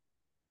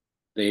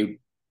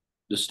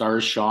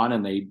Stars shone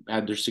and they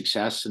had their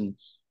success. And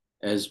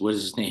as what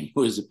his name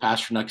was,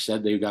 Pasternak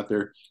said, they got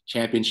their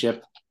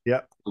championship.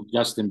 Yeah, with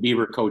Justin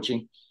Bieber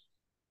coaching.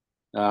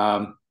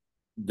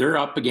 They're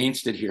up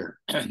against it here,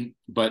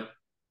 but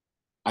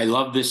I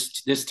love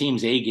this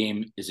team's A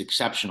game is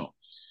exceptional.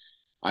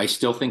 I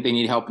still think they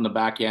need help in the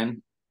back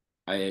end.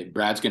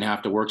 Brad's going to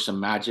have to work some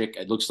magic.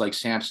 It looks like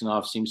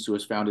Samsonov seems to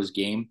have found his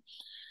game.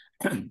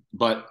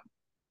 But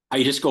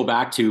I just go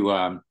back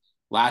to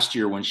last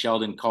year when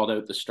Sheldon called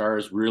out the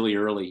Stars really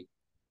early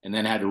and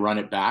then had to run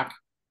it back.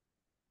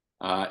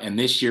 And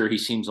this year he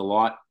seems a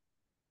lot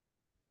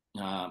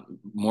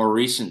more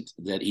recent,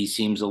 that he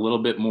seems a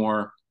little bit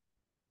more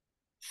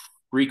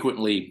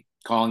frequently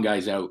calling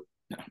guys out.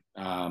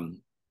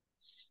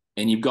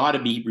 And you've got to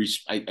be,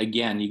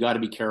 you got to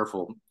be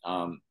careful.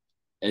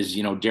 As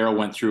you know, Darryl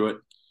went through it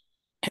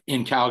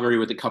in Calgary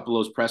with a couple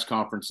of those press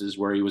conferences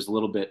where he was a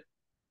little bit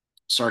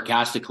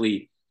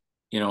sarcastically,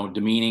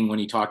 demeaning when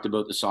he talked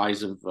about the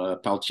size of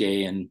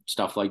Peltier and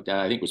stuff like that.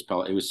 I think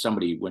it was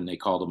somebody when they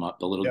called him up,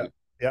 the little.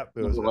 Yeah,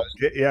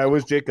 it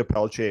was Jacob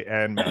Pelche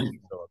and Matthew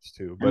Phillips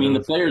too. But the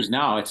players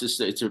now, it's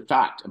a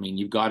fact. I mean,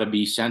 you've got to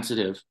be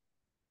sensitive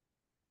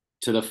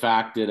to the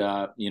fact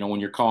that when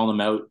you're calling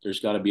them out, there's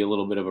got to be a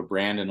little bit of a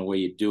brand in the way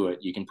you do it.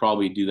 You can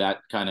probably do that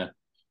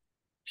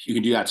you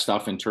can do that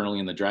stuff internally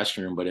in the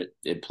dressing room, but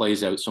it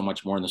plays out so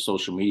much more in the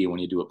social media when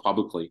you do it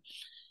publicly.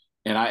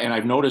 And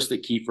I've noticed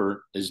that Kiefer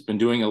has been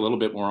doing a little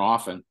bit more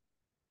often.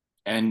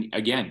 And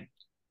again,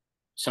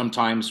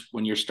 sometimes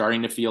when you're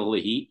starting to feel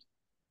the heat,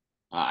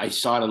 I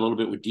saw it a little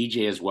bit with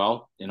DJ as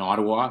well in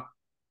Ottawa.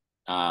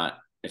 I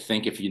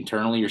think if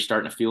internally you're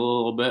starting to feel a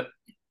little bit,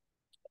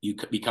 you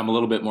become a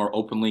little bit more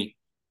openly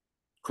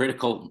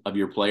critical of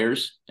your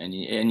players, and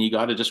you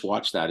got to just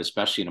watch that,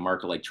 especially in a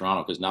market like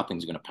Toronto, because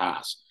nothing's going to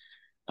pass.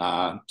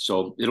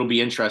 So it'll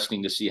be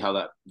interesting to see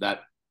how that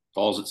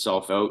falls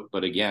itself out.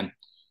 But again,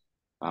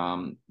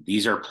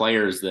 these are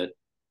players that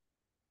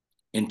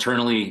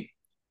internally,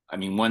 I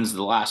mean, when's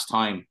the last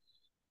time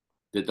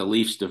that the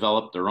Leafs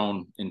developed their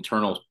own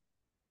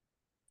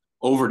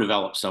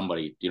overdeveloped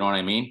somebody? Do you know what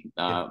I mean?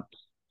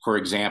 For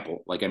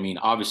example,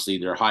 obviously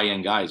their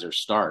high-end guys are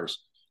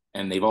stars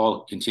and they've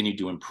all continued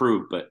to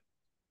improve, but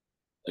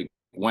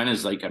when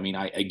is I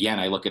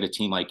look at a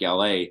team like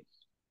LA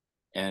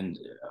and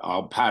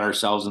I'll pat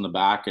ourselves in the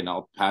back and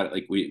I'll pat,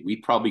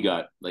 we probably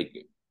got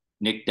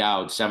Nick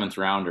Dowd, 7th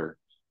rounder,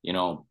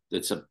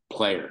 that's a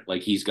player,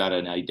 he's got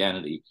an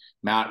identity.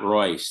 Matt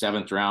Roy,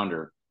 7th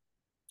rounder,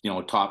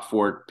 top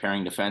 4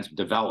 pairing defense,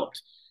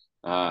 developed.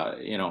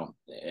 Those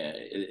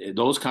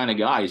kind of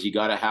guys you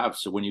got to have.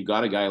 So when you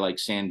got a guy like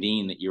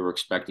Sandin that you were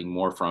expecting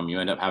more from, you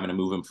end up having to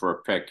move him for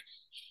a pick.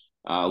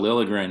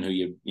 Liljegren, who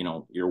you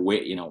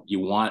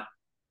want,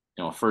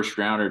 a first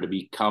rounder to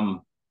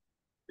become.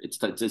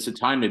 It's a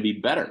time to be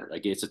better.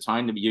 It's a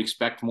time to be. You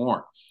expect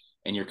more,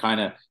 and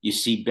you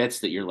see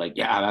bits that you're like,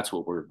 yeah, that's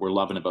what we're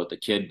loving about the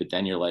kid. But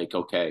then you're like,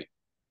 okay,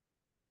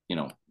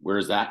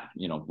 where's that?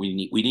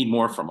 We need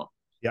more from him.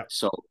 Yeah.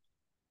 So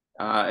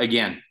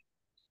again.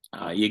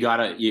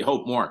 You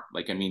hope more.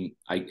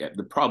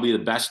 Probably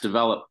the best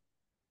developed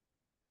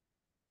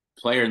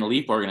player in the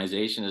Leaf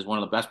organization is one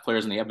of the best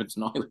players in the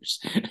Edmonton Oilers.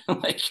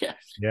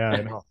 Yeah,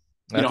 I know.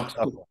 That's a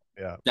tough one.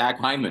 Yeah. Zach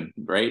Hyman,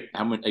 right?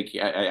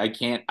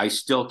 I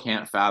still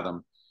can't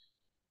fathom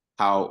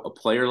how a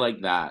player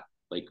like that,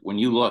 when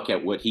you look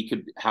at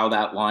how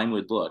that line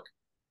would look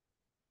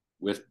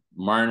with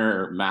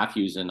Marner,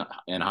 Matthews, and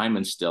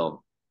Hyman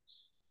still,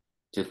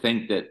 to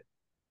think that,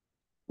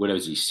 what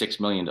is he, $6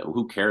 million?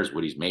 Who cares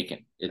what he's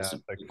making? It's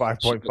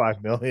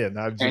 5.5 million.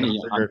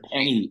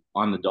 Penny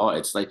on the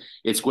dollar.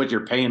 It's what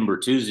you're paying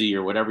Bertuzzi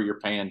or whatever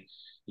you're paying,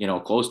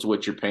 close to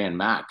what you're paying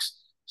Max.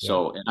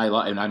 So,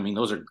 and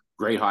those are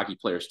great hockey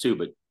players too,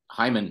 but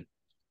Hyman,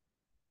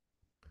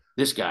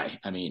 this guy,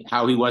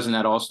 how he was in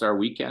that All-Star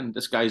weekend,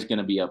 this guy's going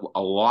to be a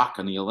lock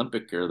on the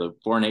Olympic or the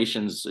Four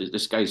Nations.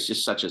 This guy's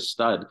just such a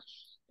stud,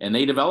 and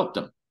they developed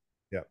him.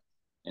 Yeah.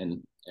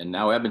 And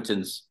now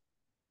Edmonton's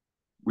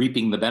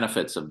reaping the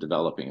benefits of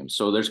developing him.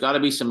 So there's got to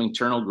be some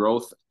internal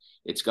growth.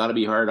 It's got to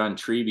be hard on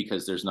Tree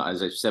because there's not,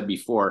 as I've said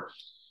before,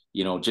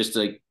 just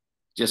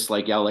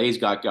like LA's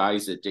got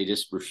guys that they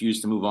just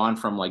refuse to move on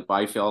from, like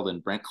Byfield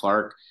and Brent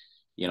Clark.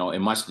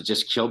 It must have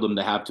just killed them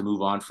to have to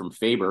move on from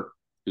Faber,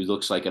 who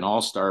looks like an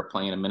all-star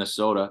playing in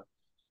Minnesota.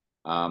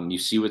 You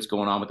see what's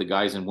going on with the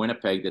guys in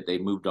Winnipeg that they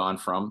moved on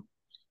from.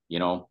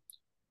 Eric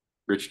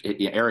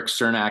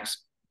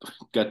Cernak's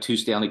got 2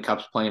 Stanley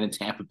Cups playing in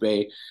Tampa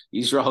Bay.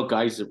 These are all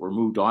guys that were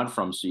moved on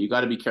from. So you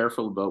got to be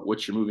careful about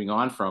what you're moving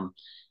on from.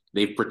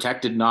 They've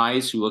protected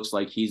Nyes, who looks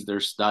like he's their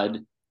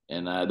stud,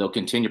 and they'll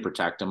continue to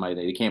protect him.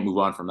 They can't move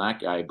on from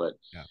that guy, but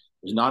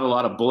there's not a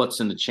lot of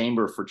bullets in the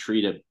chamber for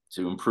Tree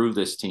to improve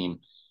this team,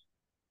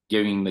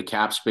 giving the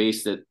cap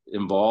space that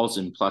involves,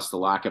 and plus the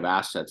lack of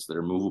assets that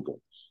are movable.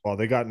 Well,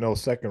 they got no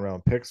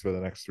 2nd-round picks for the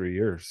next 3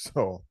 years.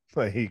 So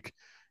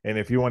and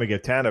if you want to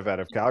get Tanev out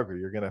of Calgary,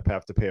 you're going to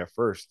have to pay a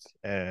first,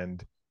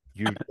 and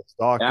you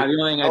stock. Yeah, the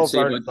only thing I'd say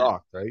about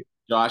stock, right?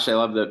 Josh, I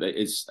love that.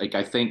 It's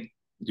I think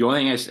the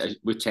only thing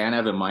with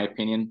Tanev, in my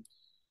opinion,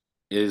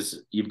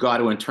 is you've got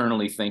to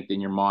internally think in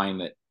your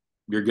mind that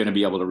you're going to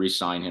be able to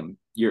re-sign him.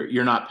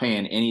 You're not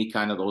paying any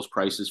kind of those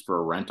prices for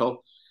a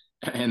rental,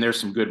 and there's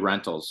some good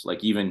rentals.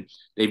 Even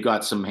they've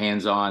got some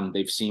hands-on.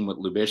 They've seen what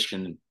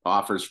Lubishkin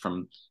offers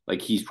from.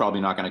 He's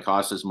probably not going to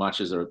cost as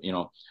much as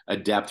a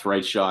depth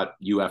right shot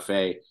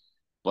UFA,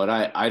 but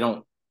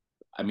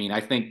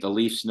I think the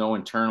Leafs know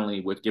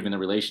internally, given the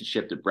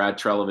relationship that Brad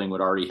Treliving would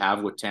already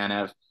have with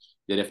Tanev,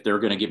 that if they're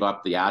going to give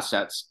up the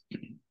assets,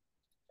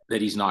 that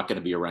he's not going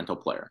to be a rental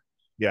player.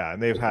 Yeah,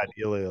 and they've had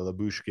Ilya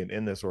Lyubushkin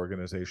in this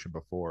organization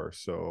before,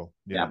 so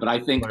yeah. But I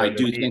do think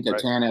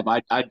that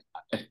Tanev.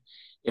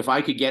 If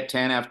I could get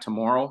Tanev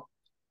tomorrow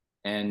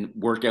and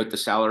work out the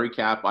salary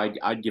cap,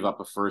 I'd give up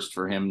a first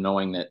for him,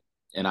 knowing that.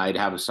 And I'd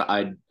have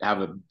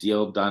a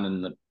deal done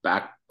in the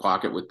back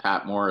pocket with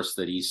Pat Morris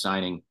that he's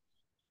signing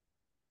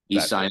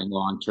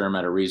long term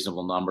at a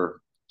reasonable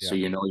number. So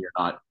you're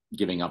not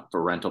giving up a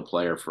rental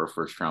player for a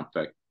first round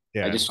pick.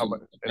 Yeah, I just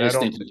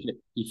think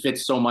he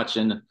fits so much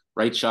in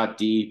right shot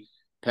D,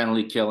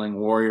 penalty killing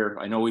warrior.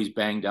 I know he's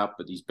banged up,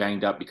 but he's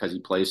banged up because he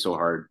plays so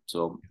hard.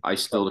 So I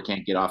still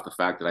can't get off the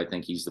fact that I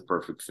think he's the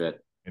perfect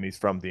fit. And he's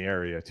from the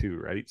area too,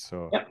 right?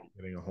 So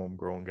getting a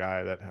homegrown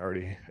guy that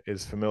already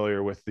is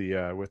familiar with the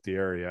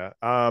area.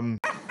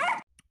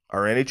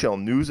 Our NHL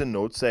news and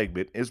notes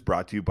segment is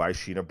brought to you by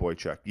Sheena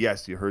Boychuk.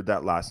 Yes, you heard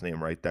that last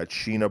name right. That's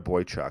Sheena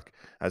Boychuk.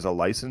 As a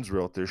licensed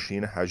realtor,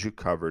 Sheena has you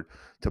covered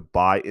to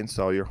buy and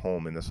sell your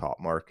home in this hot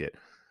market.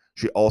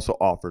 She also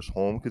offers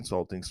home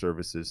consulting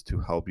services to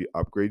help you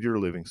upgrade your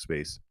living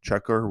space.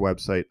 Check her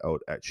website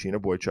out at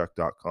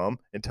sheenaboychuk.com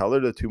and tell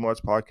her the Two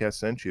Months Podcast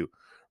sent you.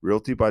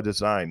 Realty by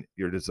Design,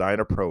 your design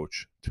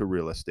approach to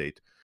real estate.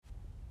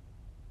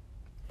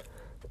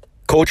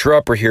 Coach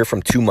Rupper here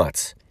from 2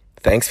 Months.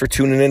 Thanks for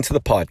tuning into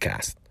the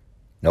podcast.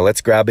 Now let's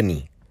grab a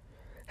knee.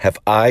 Have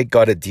I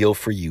got a deal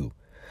for you?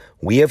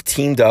 We have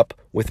teamed up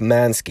with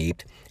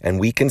Manscaped, and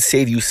we can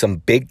save you some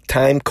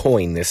big-time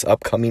coin this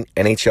upcoming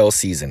NHL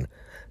season.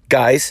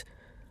 Guys,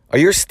 are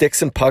your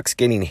sticks and pucks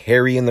getting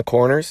hairy in the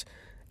corners?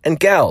 And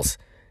gals,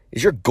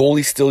 is your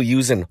goalie still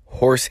using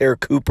horsehair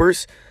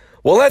Coopers?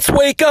 Well, let's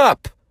wake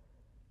up!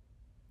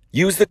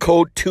 Use the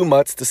code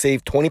 2MUTS to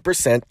save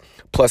 20%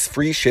 plus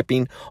free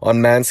shipping on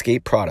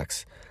Manscaped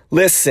products.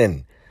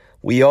 Listen,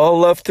 we all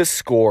love to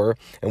score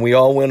and we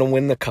all want to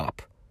win the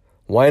cup.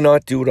 Why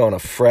not do it on a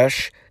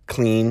fresh,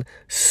 clean,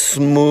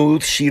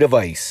 smooth sheet of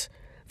ice?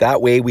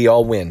 That way we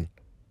all win.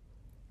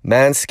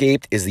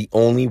 Manscaped is the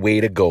only way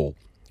to go.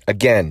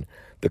 Again,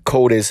 the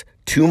code is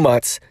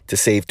 2MUTS to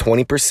save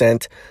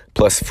 20%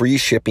 plus free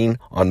shipping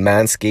on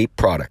Manscaped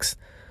products.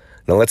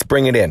 Now let's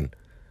bring it in.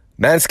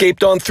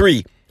 Manscaped on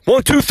 3.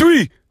 1, 2,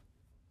 3.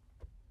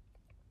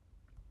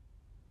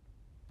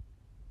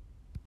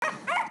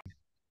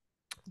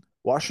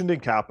 Washington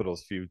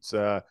Capitals, Futes.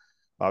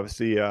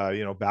 Obviously,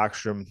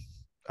 Backstrom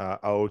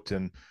out,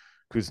 and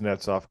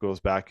Kuznetsov goes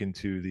back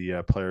into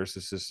the players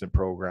assistant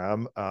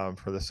program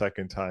for the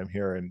second time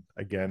here. And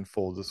again,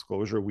 full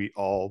disclosure, we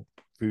all,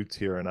 Futes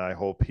here, and I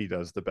hope he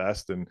does the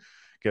best and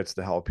gets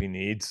the help he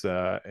needs.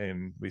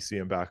 And we see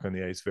him back on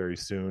the ice very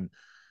soon.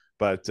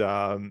 But,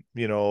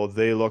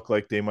 they look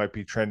like they might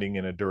be trending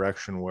in a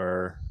direction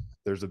where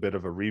there's a bit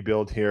of a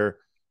rebuild here.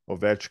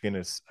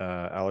 Alexander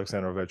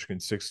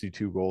Ovechkin,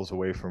 62 goals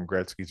away from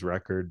Gretzky's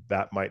record.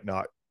 That might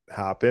not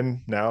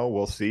happen now.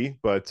 We'll see.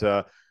 But,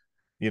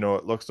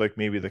 it looks like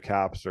maybe the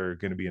Caps are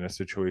going to be in a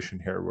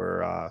situation here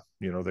where,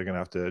 they're going to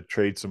have to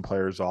trade some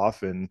players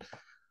off. And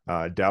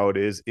Dowd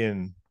is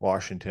in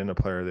Washington, a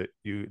player that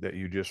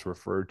you just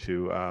referred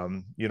to.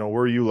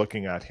 Where are you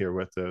looking at here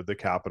with the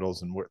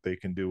Capitals and what they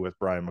can do with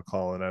Brian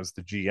McClellan as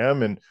the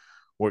GM and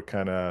what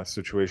kind of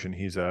situation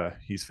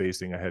he's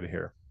facing ahead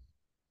here?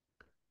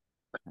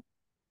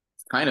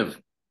 It's kind of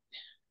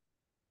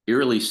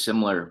eerily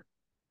similar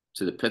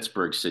to the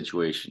Pittsburgh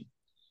situation,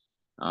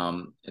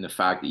 in the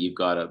fact that you've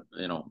got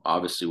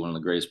obviously one of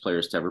the greatest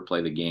players to ever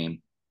play the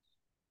game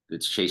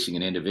that's chasing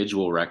an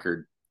individual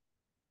record.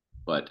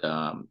 But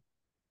a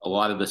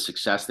lot of the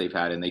success they've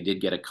had, and they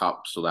did get a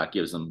cup, so that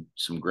gives them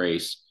some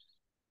grace,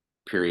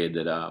 period,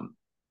 that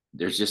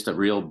there's just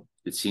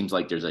it seems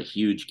like there's a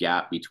huge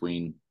gap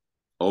between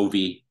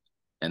Ovi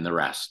and the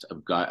rest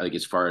of guys, like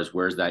as far as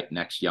where's that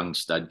next young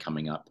stud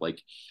coming up.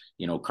 Like,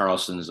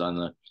 Carlson's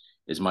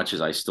as much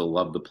as I still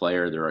love the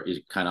player, they're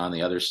kind of on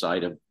the other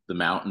side of the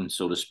mountain,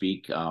 so to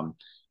speak.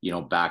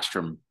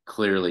 Backstrom,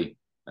 clearly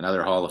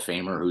another Hall of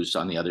Famer who's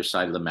on the other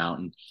side of the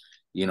mountain.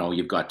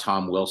 You've got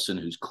Tom Wilson,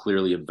 who's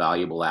clearly a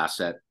valuable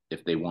asset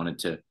if they wanted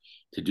to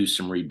do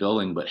some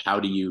rebuilding. But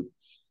how do you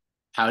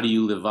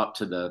live up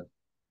to the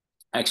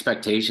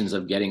expectations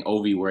of getting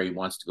Ovi where he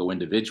wants to go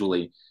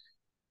individually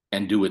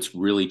and do what's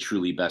really,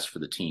 truly best for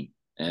the team?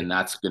 And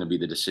that's going to be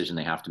the decision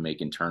they have to make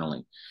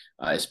internally,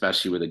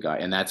 especially with a guy.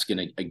 And that's going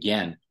to,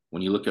 again,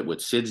 when you look at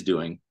what Sid's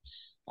doing,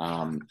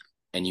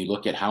 and you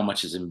look at how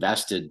much is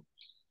invested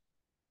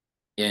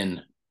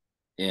in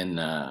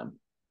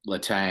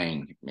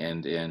Letang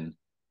and in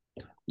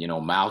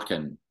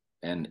Malkin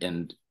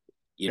and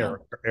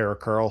Erik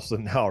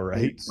Karlsson now,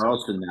 right?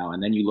 Karlsson now,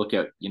 and then you look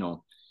at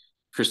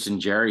Tristan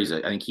Jarry's.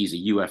 I think he's a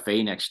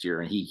UFA next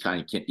year, and he kind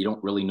of can't. You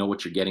don't really know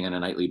what you're getting on a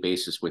nightly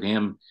basis with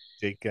him.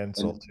 Jake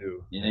Gensel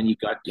too, and then you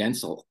got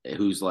Gensel,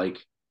 who's like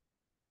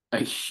a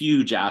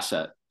huge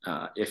asset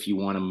if you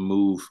want to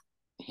move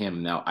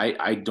him. Now,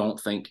 I don't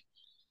think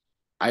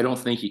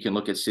you can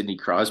look at Sidney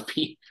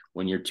Crosby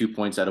when you're 2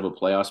 points out of a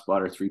playoff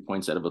spot or 3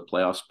 points out of a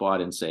playoff spot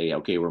and say,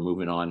 okay, we're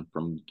moving on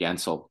from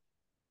Gensel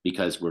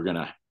because we're going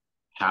to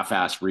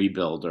half-ass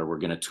rebuild or we're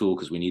going to tool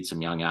because we need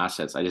some young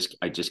assets. I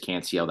just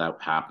can't see how that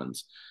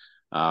happens.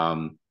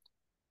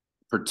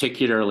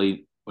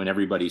 Particularly when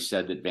everybody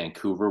said that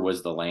Vancouver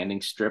was the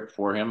landing strip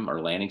for him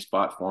or landing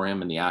spot for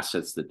him, and the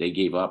assets that they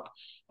gave up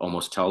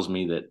almost tells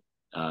me that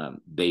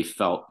they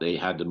felt they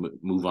had to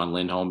move on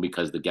Lindholm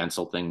because the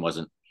Gensel thing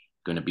wasn't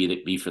going to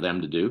be for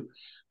them to do.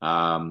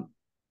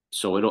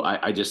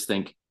 I just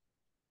think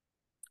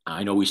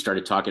I know we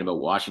started talking about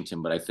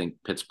Washington, but I think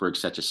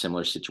Pittsburgh's such a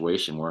similar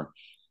situation where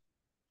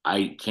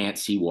I can't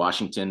see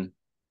Washington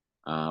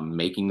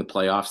making the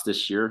playoffs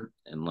this year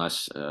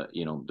unless their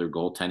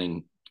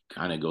goaltending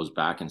kind of goes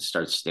back and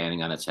starts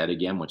standing on its head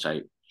again, which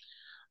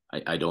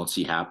I don't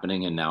see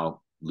happening. And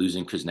now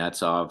losing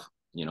Kuznetsov,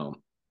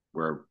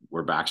 where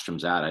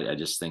Backstrom's at, I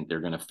just think they're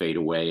going to fade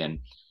away. And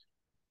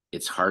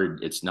it's hard.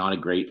 It's not a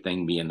great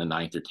thing being the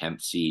 9th or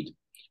 10th seed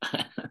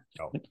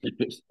No.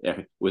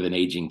 with an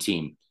aging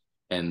team.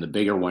 And the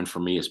bigger one for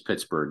me is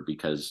Pittsburgh,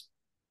 because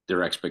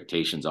their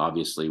expectations,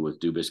 obviously, with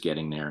Dubas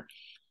getting there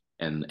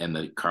and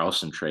the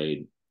Carlson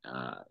trade,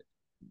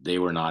 they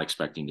were not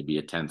expecting to be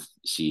a 10th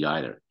seed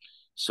either.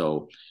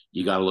 So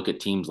you got to look at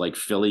teams like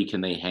Philly.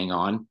 Can they hang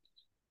on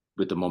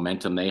with the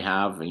momentum they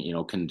have?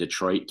 And, can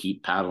Detroit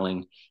keep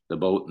paddling the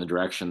boat in the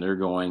direction they're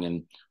going?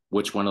 And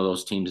which one of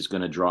those teams is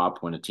going to drop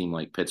when a team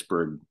like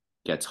Pittsburgh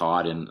gets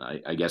hot? And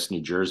I guess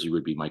New Jersey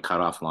would be my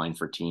cutoff line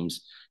for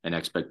teams and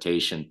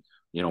expectation.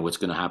 What's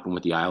going to happen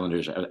with the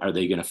Islanders? Are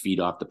they going to feed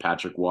off the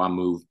Patrick Waugh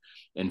move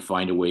and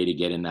find a way to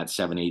get in that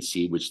 7-8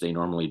 seed, which they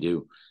normally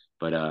do?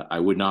 But I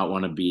would not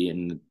want to be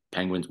in the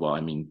Penguins. Well,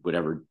 I mean,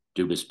 whatever,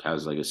 Dubas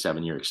has like a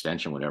 7-year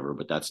extension, whatever,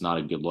 but that's not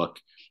a good look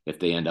if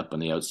they end up on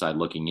the outside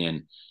looking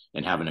in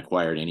and haven't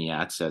acquired any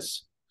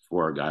access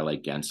for a guy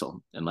like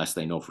Gensel, unless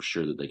they know for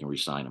sure that they can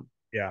re-sign him.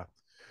 Yeah.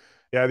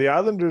 Yeah, the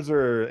Islanders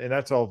are, and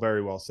that's all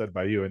very well said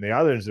by you. And the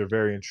Islanders are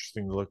very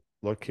interesting to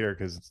look here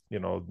because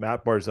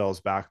Matt Barzal is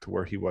back to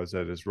where he was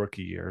at his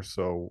rookie year,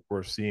 so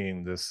we're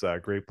seeing this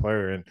great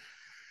player,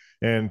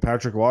 and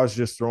Patrick Waugh is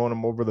just throwing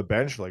him over the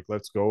bench like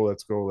let's go,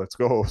 let's go, let's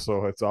go.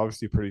 So it's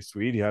obviously pretty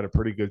sweet. He had a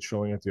pretty good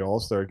showing at the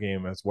All-Star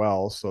game as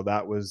well, so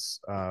that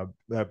was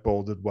that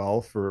boded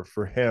well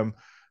for him.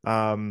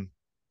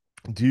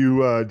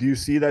 Do you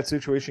see that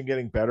situation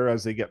getting better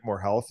as they get more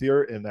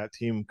healthier, and that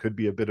team could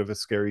be a bit of a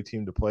scary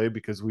team to play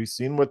because we've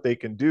seen what they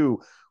can do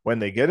when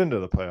they get into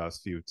the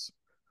playoffs, Futes?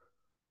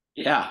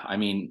 Yeah, I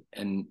mean,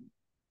 and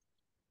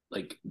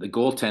like the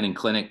goaltending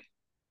clinic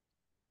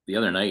the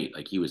other night,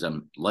 like he was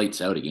lights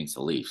out against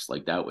the Leafs.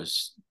 Like that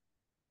was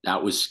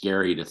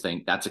scary to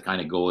think that's the kind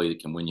of goalie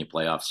that can win you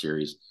playoff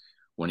series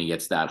when he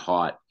gets that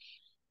hot.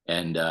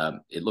 And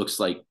it looks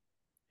like,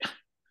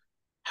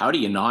 how do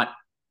you not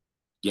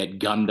get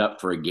gummed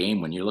up for a game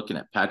when you're looking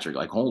at Patrick?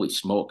 Like, holy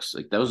smokes,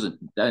 like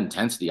that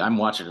intensity. I'm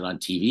watching it on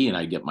TV and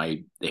I get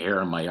the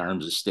hair on my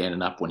arms is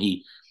standing up when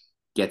he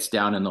gets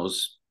down in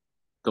those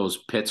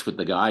pits with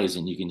the guys,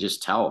 and you can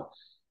just tell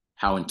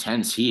how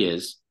intense he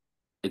is.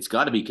 It's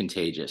got to be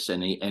contagious.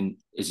 And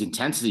his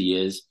intensity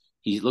is,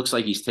 he looks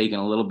like he's taking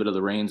a little bit of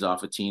the reins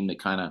off a team that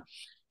kind of,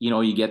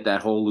 you get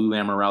that whole Lou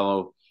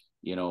Lamoriello,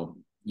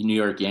 New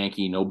York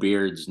Yankee, no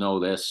beards, no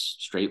this,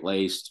 straight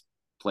laced,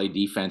 play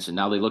defense. And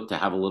now they look to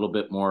have a little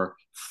bit more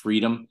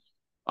freedom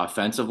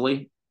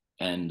offensively.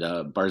 And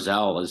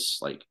Barzal is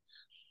like,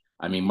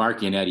 I mean, Mark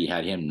Yannetti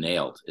had him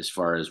nailed as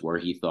far as where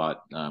he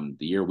thought the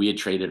year we had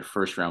traded a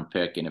first round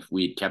pick. And if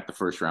we had kept the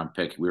first round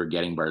pick, we were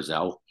getting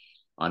Barzal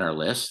on our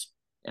list.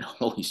 And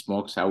holy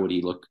smokes, how would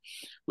he look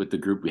with the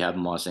group we had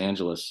in Los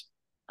Angeles?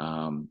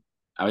 I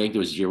think it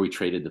was the year we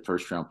traded the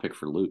first round pick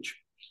for Luch.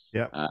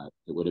 Yeah.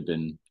 It would have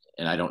been,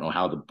 and I don't know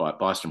how the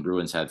Boston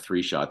Bruins had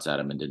 3 shots at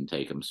him and didn't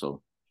take him.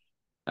 So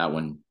that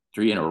one,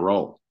 3 in a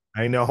row.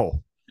 I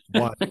know.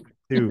 1,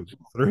 2,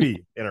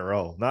 3 in a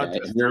row. Not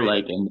just we're 3.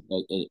 like, and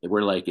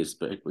we're like,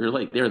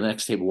 they're the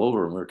next table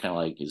over, and we're kind of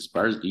like,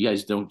 you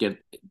guys don't get?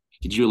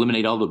 Did you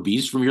eliminate all the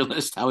B's from your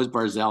list? How is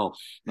Barzal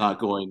not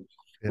going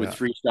with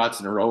 3 shots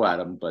in a row at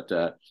him? But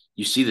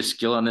you see the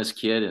skill on this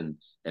kid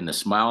and the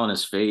smile on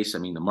his face. I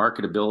mean, the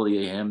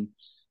marketability of him.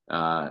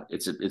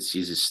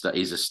 He's a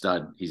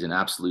stud. He's an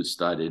absolute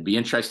stud. It'd be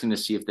interesting to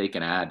see if they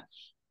can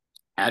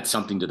add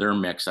something to their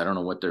mix. I don't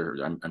know what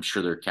I'm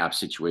sure their cap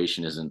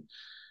situation isn't.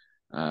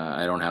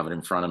 I don't have it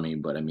in front of me,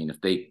 but I mean,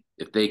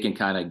 if they can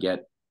kind of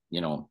get,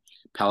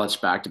 Pellets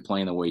back to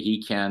playing the way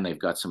he can, they've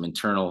got some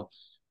internal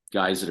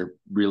guys that are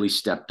really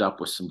stepped up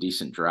with some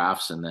decent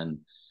drafts. And then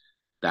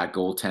that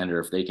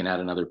goaltender, if they can add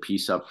another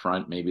piece up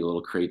front, maybe a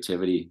little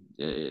creativity,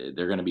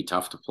 they're going to be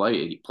tough to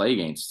play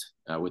against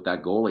with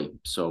that goalie.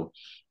 So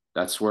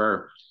that's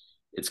where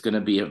it's going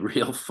to be a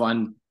real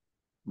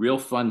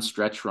fun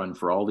stretch run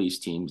for all these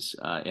teams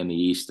in the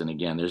East. And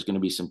again, there's going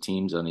to be some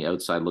teams on the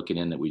outside looking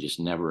in that we just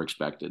never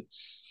expected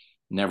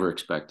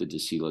to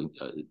see,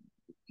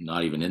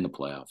 not even in the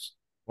playoffs.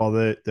 Well,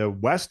 the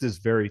West is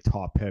very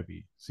top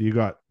heavy. So you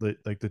got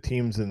like the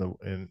teams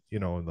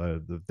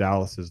the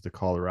Dallases, the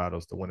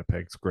Colorados, the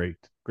Winnipegs,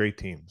 great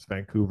teams.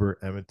 Vancouver,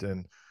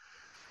 Edmonton,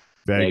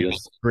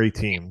 Vegas, great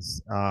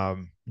teams.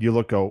 You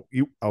look out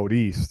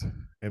east,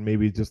 and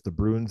maybe just the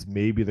Bruins,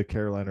 maybe the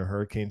Carolina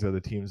Hurricanes are the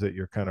teams that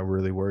you're kind of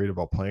really worried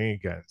about playing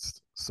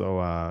against. So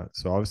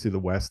obviously the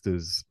West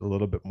is a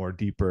little bit more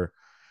deeper.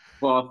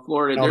 Well,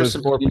 Florida, there's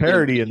some more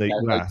parity in the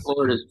West.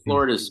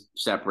 Florida's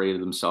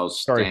separated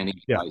themselves. Florida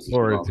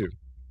too.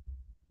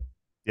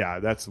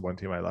 Yeah, that's the one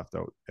team I left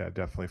out. Yeah,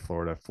 definitely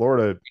Florida.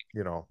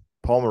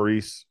 Paul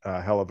Maurice,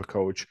 hell of a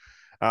coach.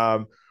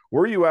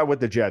 Where are you at with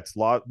the Jets?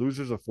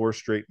 Losers of 4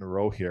 straight in a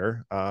row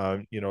here.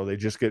 They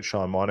just get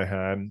Sean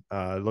Monahan.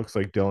 It looks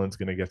like Dylan's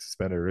going to get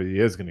suspended, or he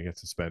is going to get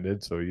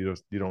suspended. So you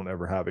don't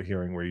ever have a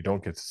hearing where you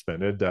don't get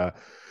suspended.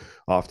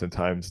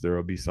 Oftentimes there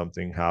will be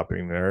something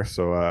happening there.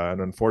 So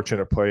an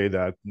unfortunate play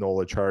that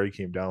Nola Chari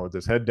came down with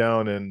his head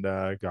down and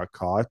got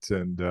caught,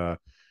 and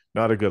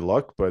not a good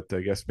look. But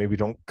I guess maybe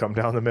don't come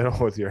down the middle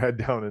with your head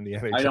down in the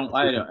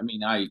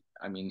NHL.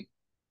 I mean,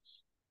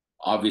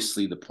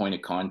 obviously the point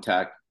of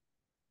contact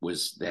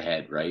was the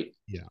head, right?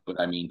 Yeah. But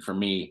I mean, for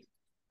me,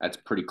 that's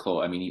pretty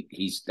close. I mean,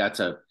 he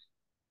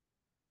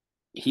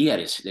had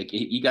his, like,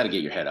 you got to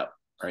get your head up,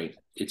 right?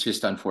 It's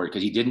just unfortunate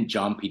because he didn't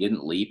jump, he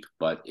didn't leap,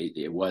 but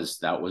it was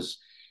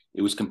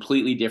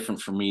completely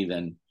different for me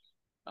than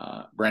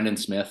Brendan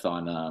Smith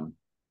on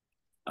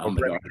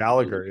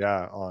Gallagher,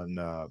 yeah,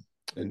 on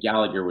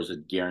Gallagher was a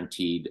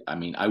guaranteed. I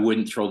mean, I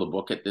wouldn't throw the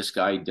book at this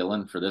guy,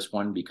 Dylan, for this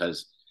one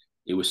because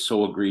it was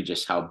so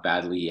egregious how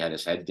badly he had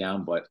his head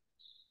down. But,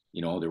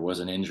 there was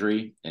an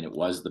injury and it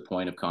was the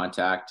point of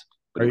contact.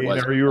 But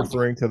are you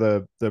referring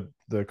to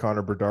the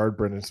Connor Bedard,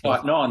 Brendan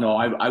Smith? No,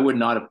 I would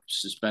not have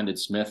suspended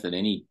Smith at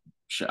any.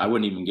 I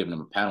wouldn't even give him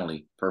a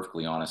penalty,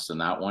 perfectly honest, in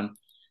that one.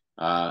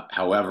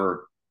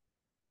 However,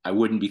 I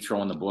wouldn't be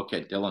throwing the book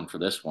at Dylan for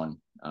this one.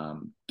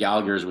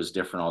 Gallagher's was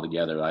different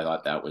altogether. I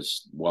thought that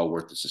was well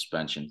worth the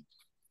suspension.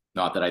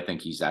 Not that I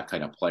think he's that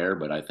kind of player,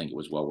 but I think it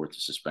was well worth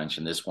the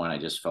suspension. This one, I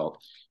just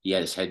felt he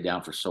had his head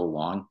down for so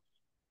long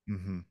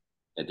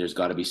that there's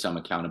got to be some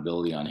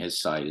accountability on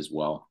his side as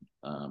well.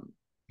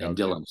 And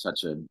Dylan's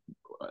such a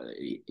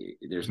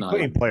there's not a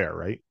clean player,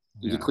 right?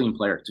 He's a clean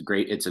player. It's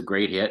a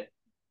great hit.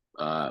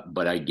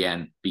 But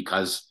again,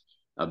 because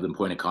of the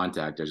point of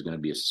contact, there's going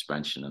to be a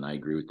suspension, and I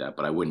agree with that.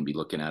 But I wouldn't be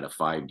looking at a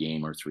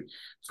 5-game or 3.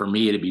 For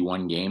me, it'd be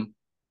 1 game.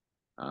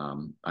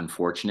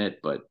 Unfortunate,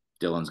 but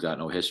Dylan's got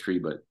no history.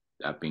 But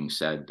that being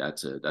said,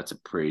 it's a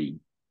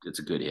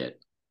good hit.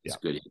 It's a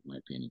good hit, in my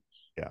opinion.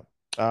 Yeah.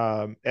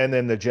 And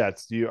then the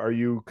Jets. Are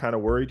you kind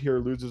of worried here?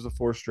 Loses a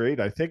 4 straight.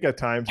 I think at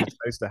times it's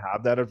nice to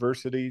have that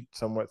adversity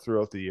somewhat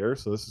throughout the year.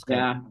 So this is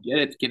get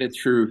it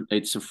through.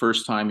 It's the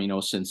first time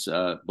since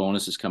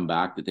Bonus has come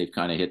back that they've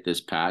kind of hit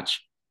this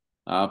patch.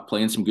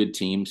 Playing some good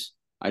teams.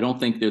 I don't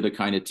think they're the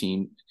kind of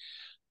team.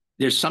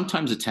 There's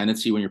sometimes a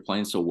tendency when you're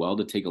playing so well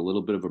to take a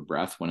little bit of a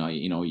breath. When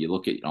you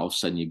look at all of a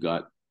sudden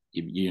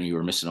you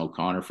were missing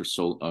Connor for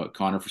so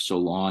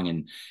long,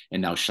 and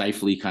now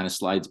Scheifele kind of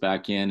slides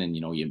back in, and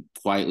you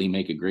quietly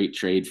make a great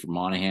trade for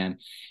Monahan.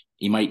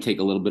 You might take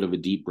a little bit of a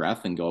deep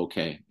breath and go,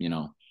 okay,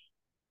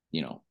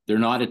 they're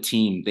not a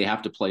team. They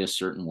have to play a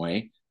certain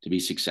way to be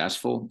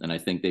successful, and I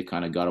think they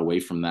kind of got away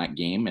from that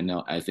game, and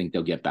I think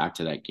they'll get back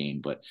to that game,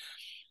 but.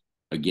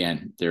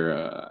 Again,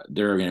 they're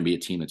going to be a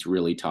team that's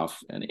really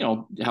tough. And,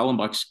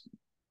 Hellenbuck's,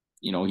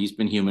 he's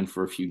been human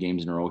for a few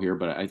games in a row here,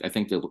 but I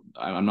think that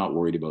I'm not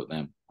worried about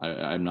them.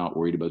 I'm not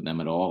worried about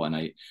them at all.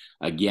 And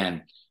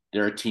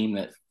they're a team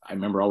that I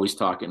remember always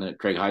talking to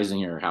Craig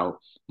Heisinger, how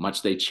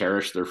much they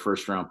cherish their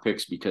first round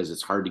picks because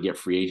it's hard to get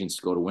free agents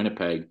to go to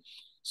Winnipeg.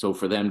 So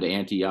for them to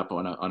ante up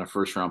on a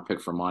first round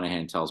pick for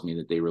Monahan tells me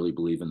that they really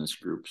believe in this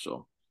group.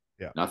 So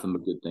nothing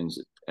but good things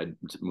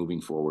moving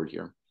forward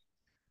here.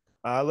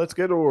 Let's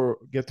get to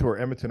our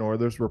Edmonton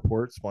Oilers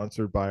report,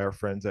 sponsored by our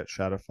friends at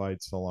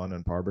Shadified Salon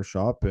and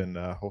Barbershop, and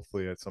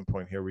hopefully at some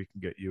point here we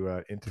can get you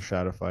into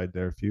Shadified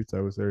there, Futes.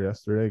 I was there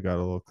yesterday, got a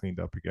little cleaned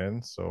up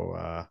again,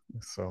 so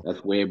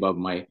that's way above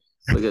my.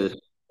 Look at this.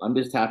 I'm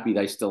just happy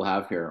that I still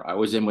have hair. I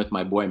was in with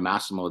my boy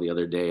Massimo the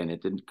other day, and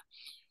it didn't.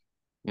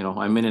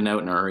 I'm in and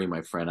out in a hurry,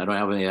 my friend. I don't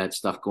have any of that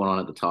stuff going on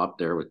at the top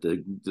there with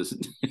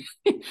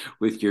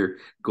with your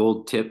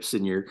gold tips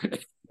and your.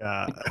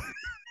 Yeah.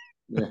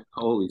 Yeah,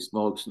 holy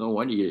smokes! No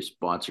wonder you're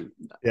sponsored.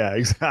 Yeah,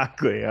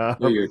 exactly. I'm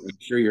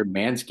sure you're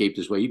Manscaped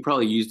as well. You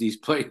probably use these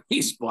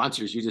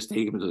sponsors. You just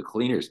take them to the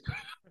cleaners.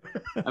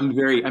 I'm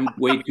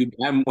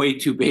way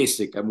too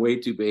basic. I'm way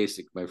too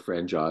basic, my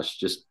friend Josh.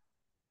 Just.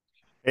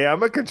 Hey,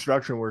 I'm a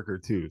construction worker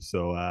too.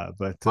 So,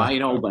 I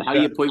know, but how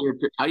do you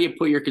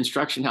put your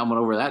construction helmet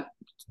over that?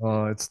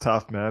 Oh, it's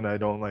tough, man. I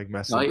don't like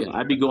messing.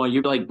 I'd be going.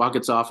 You'd be like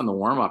buckets off in the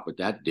warm up with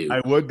that dude.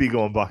 I would be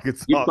going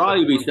buckets. You'd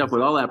probably be stuck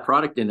with all that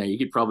product in there. You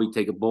could probably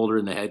take a boulder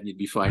in the head and you'd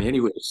be fine,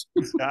 anyways.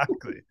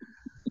 Exactly.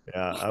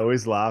 Yeah, I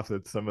always laugh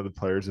that some of the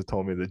players have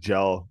told me the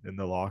gel in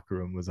the locker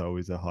room was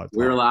always a hot.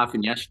 We were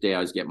laughing yesterday. I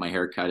was getting my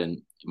hair cut,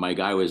 and my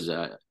guy was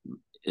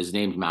his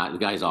name's Matt. The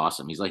guy's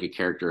awesome. He's like a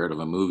character out of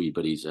a movie,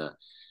 but he's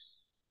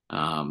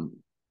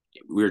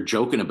we were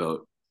joking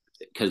about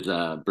because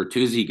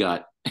Bertuzzi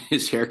got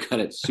his haircut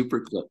at Super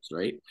Clips,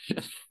 right?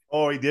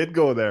 Oh, he did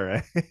go there,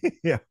 eh?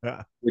 Yeah.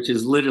 Which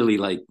is literally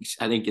like,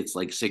 I think it's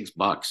like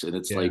 $6, and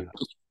it's like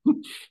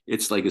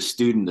it's like a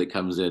student that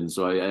comes in.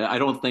 So I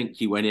don't think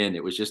he went in.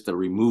 It was just a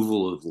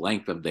removal of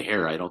length of the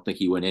hair. I don't think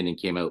he went in and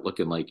came out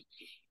looking like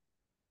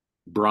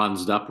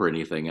bronzed up or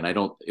anything. And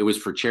it was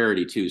for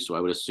charity too. So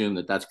I would assume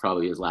that that's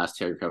probably his last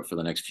haircut for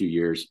the next few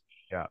years.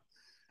 Yeah.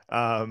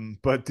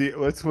 But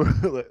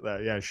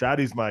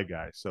Shadi's my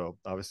guy. So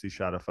obviously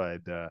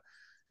Shadified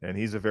and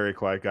he's a very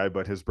quiet guy.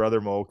 But his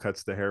brother Mo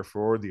cuts the hair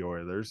for the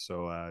Oilers.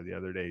 So the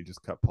other day, he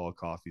just cut Paul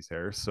Coffey's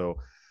hair. So,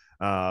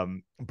 yeah,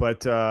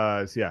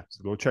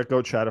 so go check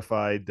out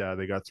Chattified.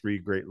 They got 3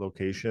 great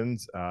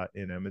locations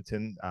in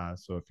Edmonton.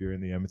 So if you're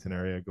in the Edmonton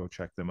area, go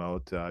check them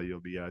out. You'll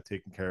be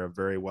taken care of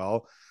very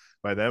well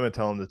by them, and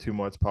tell them the 2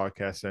 Months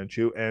podcast sent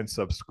you, and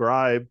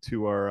subscribe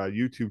to our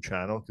YouTube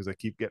channel, because I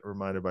keep getting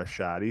reminded by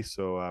Shadi.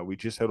 So we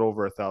just hit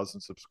over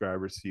 1,000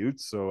 subscribers,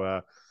 Futes.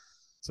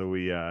 So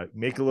we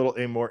make a little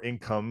more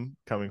income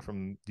coming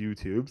from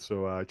YouTube.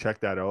 So check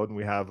that out. And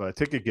we have a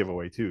ticket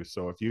giveaway too.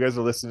 So if you guys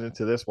are listening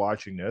to this,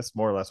 watching this,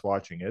 more or less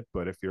watching it,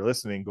 but if you're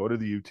listening, go to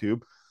the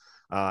YouTube.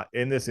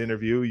 In this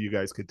interview, you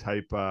guys could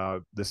type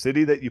the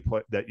city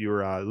that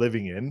you're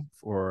living in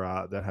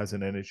for that has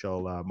an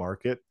NHL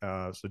market.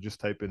 So just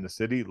type in the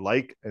city,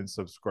 like, and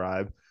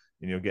subscribe,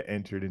 and you'll get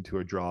entered into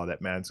a draw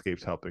that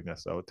Manscaped's helping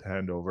us out to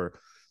hand over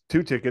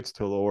 2 tickets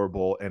to a Lower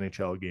Bowl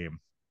NHL game.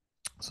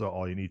 So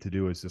all you need to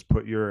do is just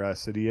put your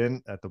city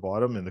in at the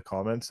bottom in the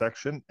comment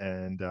section,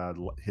 and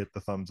hit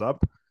the thumbs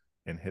up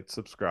and hit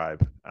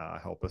subscribe.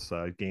 Help us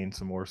gain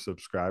some more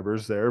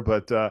subscribers there.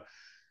 But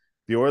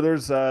the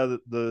Oilers,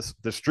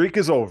 the streak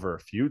is over.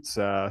 Futes,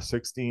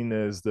 16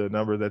 is the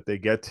number that they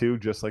get to,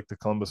 just like the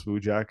Columbus Blue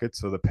Jackets.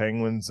 So the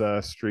Penguins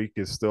streak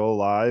is still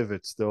alive.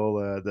 It's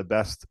still the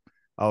best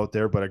out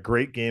there, but a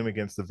great game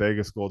against the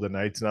Vegas Golden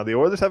Knights. Now the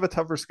Oilers have a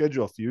tougher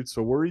schedule, Futes.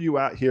 So where are you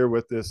at here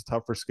with this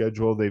tougher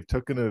schedule? They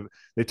took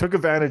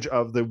advantage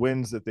of the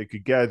wins that they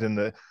could get in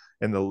the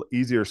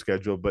easier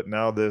schedule, but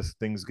now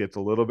things gets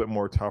a little bit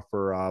more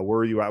tougher. Where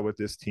are you at with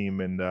this team,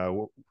 and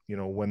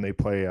when they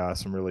play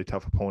some really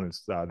tough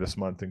opponents this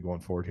month and going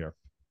forward here?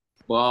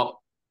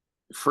 Well,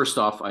 first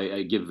off,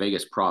 I give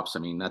Vegas props. I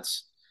mean,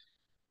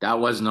 that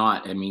was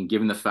not. I mean,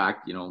 given the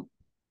fact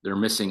they're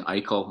missing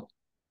Eichel,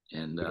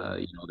 and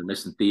they're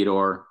missing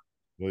Theodore.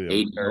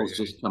 Aiden Hill's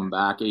just come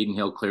back. Aiden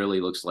Hill clearly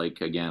looks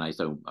like, again,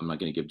 I'm not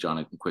going to give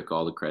Jonathan Quick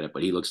all the credit,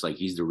 but he looks like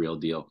he's the real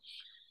deal.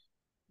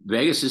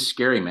 Vegas is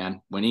scary,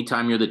 man.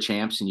 Anytime you're the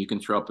champs and you can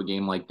throw up a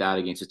game like that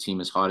against a team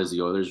as hot as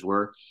the Oilers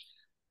were,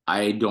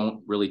 I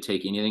don't really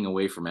take anything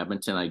away from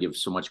Edmonton. I give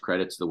so much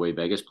credit to the way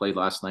Vegas played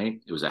last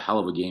night. It was a hell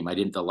of a game.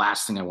 The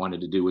last thing I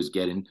wanted to do was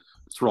get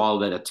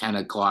enthralled at a 10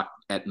 o'clock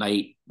at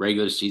night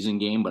regular season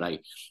game, but I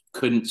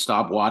couldn't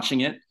stop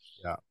watching it.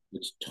 Yeah.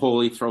 Which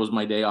totally throws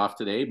my day off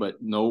today, but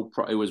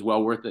it was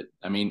well worth it.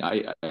 I mean,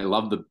 I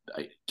love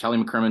Kelly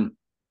McCrimmon.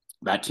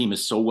 That team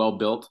is so well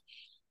built.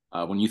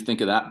 When you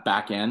think of that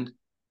back end,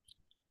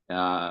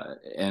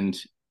 and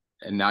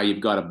now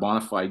you've got a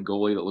bona fide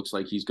goalie that looks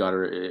like he's got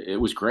her.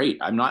 It was great.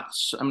 I'm not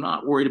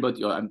worried about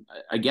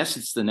I guess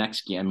it's the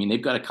next game. I mean,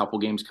 they've got a couple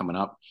games coming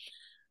up.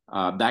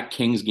 That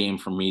Kings game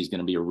for me is going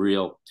to be a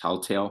real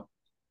telltale.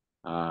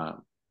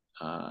 Who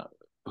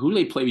do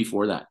they play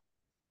before that?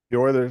 The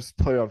Oilers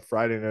play on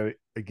Friday night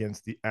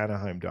against the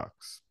Anaheim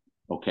Ducks.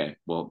 Okay,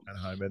 well,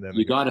 Anaheim, and then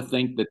you got to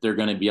think that they're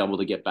going to be able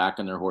to get back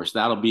on their horse.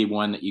 That'll be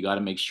one that you got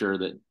to make sure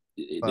that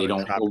they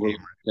don't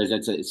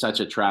because it's such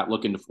a trap.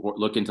 Look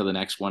into the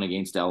next one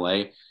against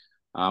LA.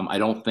 I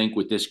don't think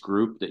with this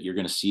group that you're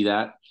going to see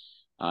that.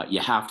 You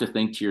have to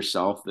think to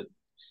yourself that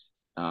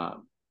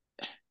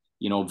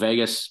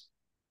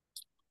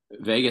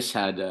Vegas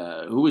had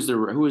who was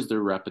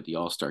their rep at the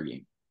All-Star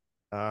game?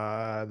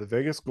 The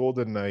Vegas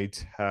Golden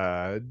Knights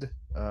had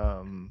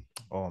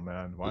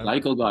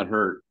Michael got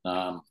hurt.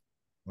 Why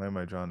am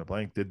I drawing a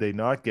blank? Did they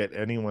not get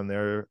anyone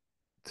there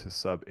to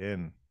sub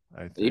in?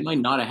 I think they might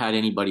not have had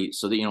anybody.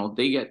 So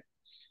that,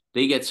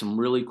 they get some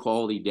really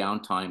quality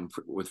downtime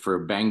for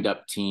a banged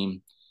up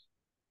team.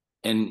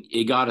 And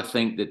you got to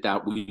think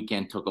that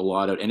weekend took a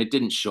lot out, and it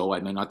didn't show.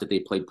 I mean, not that they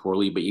played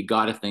poorly, but you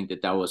got to think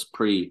that was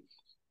pretty,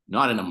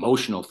 not an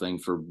emotional thing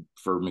for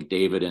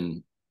McDavid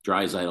and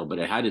Draisaitl, but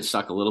it had to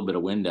suck a little bit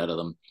of wind out of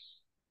them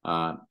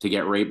to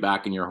get right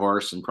back in your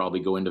horse and probably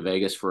go into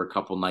Vegas for a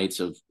couple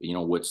nights of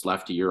what's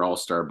left of your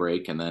All-Star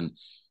break, and then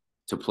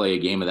to play a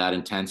game of that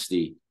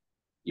intensity.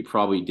 You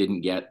probably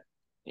didn't get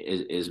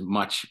as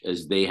much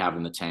as they have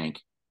in the tank,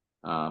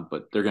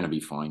 but they're going to be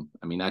fine.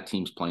 I mean, that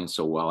team's playing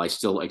so well. I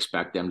still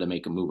expect them to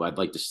make a move. I'd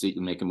like to see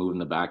them make a move in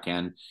the back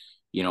end.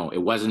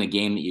 It wasn't a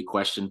game that you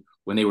questioned.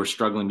 When they were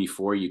struggling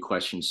before, you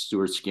questioned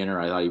Stuart Skinner.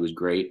 I thought he was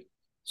great.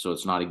 So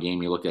it's not a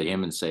game you look at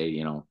him and say,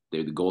 the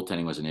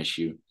goaltending was an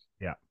issue.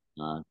 Yeah.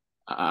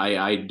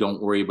 I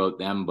don't worry about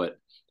them, but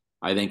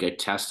I think a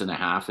test and a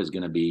half is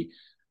going to be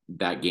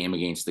that game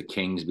against the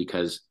Kings,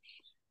 because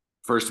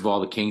first of all,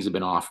 the Kings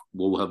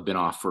will have been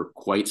off for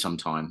quite some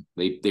time.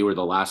 They were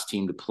the last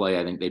team to play.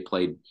 I think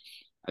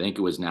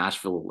it was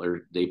Nashville,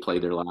 or they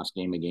played their last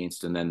game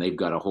against, and then they've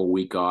got a whole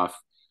week off.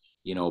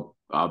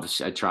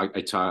 Obviously I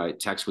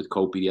text with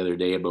Kopi the other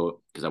day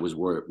because I was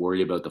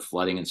worried about the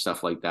flooding and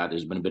stuff like that.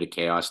 There's been a bit of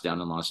chaos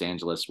down in Los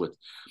Angeles with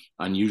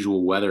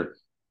unusual weather.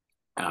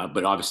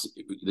 But obviously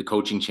the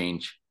coaching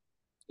change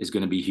is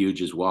going to be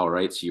huge as well,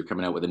 right? So you're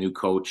coming out with a new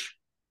coach,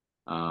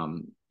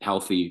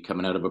 healthy,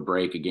 coming out of a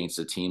break against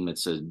a team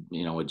that's a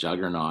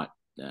juggernaut.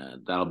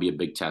 That'll be a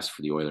big test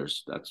for the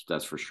Oilers.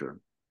 That's for sure.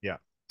 Yeah.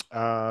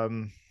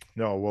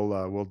 No,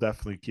 we'll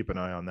definitely keep an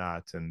eye on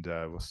that, and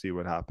we'll see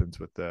what happens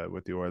with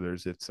the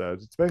Oilers.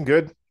 It's been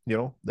good.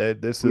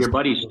 This is Your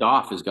buddy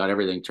Stoff has got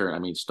everything turned. I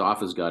mean,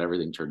 Stoff has got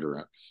everything turned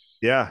around.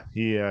 yeah.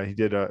 He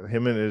did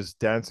him and his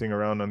dancing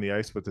around on the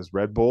ice with his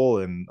Red Bull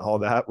and all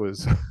that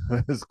was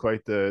was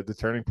quite the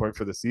turning point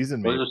for the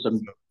season. Those Maybe. are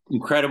some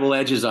incredible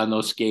edges on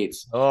those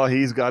skates. Oh,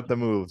 he's got the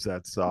moves.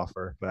 That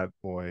Soffer, that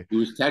boy. He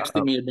was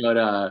texting me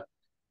about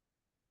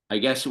I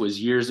guess it was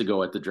years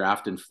ago at the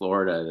draft in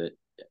Florida that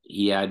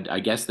he had, I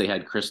guess they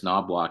had Chris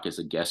Knobloch as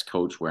a guest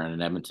coach wearing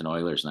an Edmonton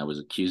Oilers, and I was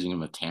accusing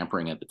him of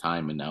tampering at the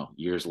time. And now,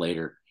 years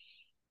later,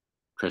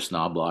 Chris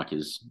Knobloch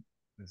is,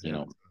 you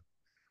know,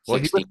 well,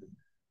 16,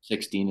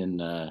 16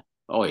 and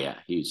oh yeah,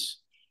 he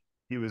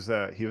was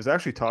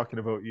actually talking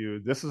about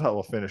you. This is how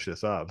we'll finish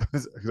this up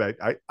because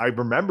I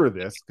remember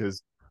this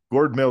because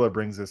Gord Miller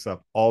brings this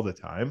up all the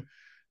time.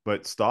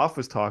 But Stoff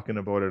was talking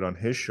about it on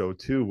his show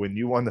too. When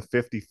you won the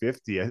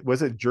 50-50,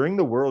 was it during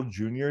the World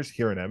Juniors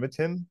here in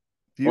Edmonton?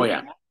 oh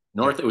yeah,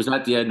 It was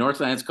not the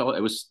Northlands call.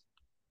 It was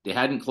they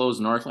hadn't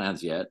closed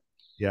Northlands yet,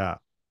 Yeah.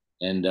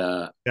 and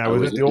Yeah, it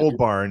was at the old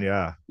barn.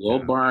 Yeah. the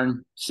old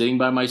barn, sitting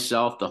by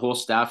myself. The whole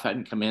staff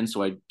hadn't come in,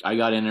 so I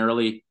got in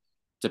early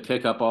to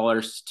pick up all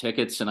our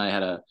tickets, and I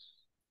had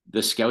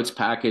the scouts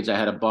package. I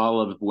had a bottle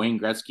of Wayne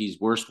Gretzky's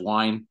worst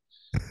wine.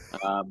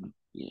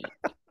 Yeah,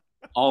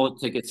 all the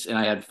tickets, and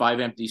I had 5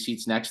 empty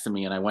seats next to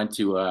me. And I went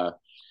to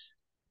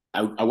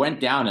I went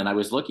down and I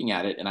was looking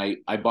at it, and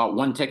I bought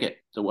one ticket.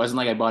 So it wasn't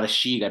like I bought a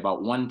sheet. I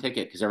bought one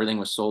ticket because everything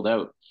was sold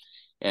out.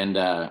 And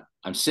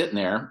I'm sitting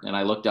there, and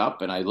I looked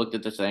up and I looked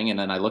at the thing, and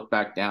then I looked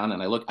back down,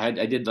 and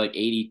I did like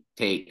 80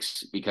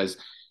 takes because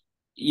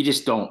you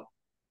just don't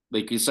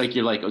like. It's like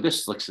you're like, oh,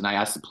 this looks. And I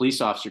asked the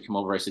police officer to come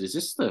over. I said, is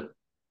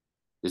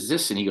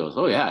this? And he goes,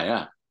 oh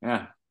yeah.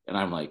 And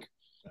I'm like,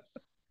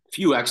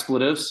 few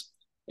expletives.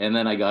 And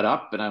then I got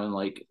up and I was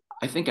like,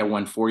 I think I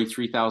won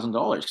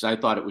 $43,000 because I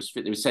thought it was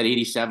said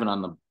 87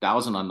 on the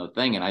 1,000 on the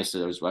thing. And I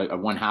said, I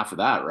won half of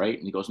that. Right.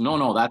 And he goes,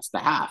 no, that's the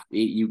half.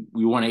 You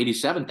won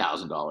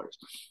 $87,000.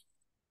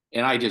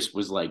 And I just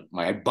was like,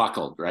 I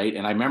buckled. Right.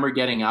 And I remember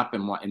getting up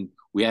and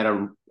we had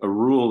a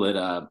rule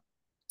that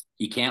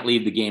you can't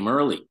leave the game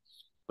early,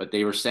 but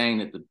they were saying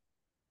that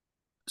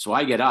so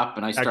I get up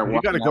and I start walking.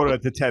 You got to go to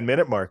the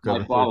 10-minute mark.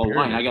 I follow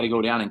line. I got to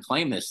go down and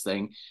claim this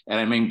thing. And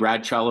I mean,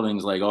 Brad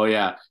Chulliving's like, oh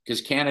yeah, because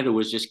Canada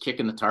was just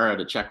kicking the tar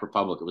out of Czech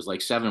Republic. It was like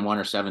 7-1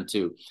 or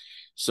 7-2.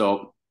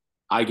 So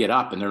I get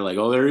up and they're like,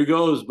 oh, there he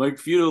goes, Mike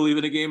Futa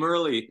leaving the game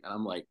early. And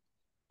I'm like,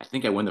 I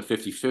think I win the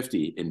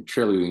 50-50. And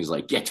Chulliving's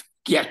like, get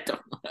them.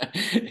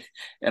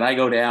 And I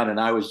go down and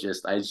I was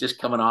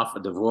just coming off a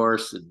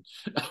divorce, and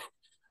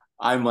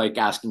I'm like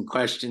asking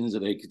questions.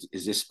 And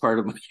is this part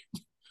of my?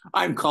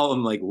 I'm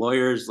calling like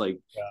lawyers, like,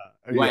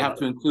 do I have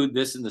to include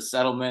this in the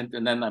settlement?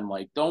 And then I'm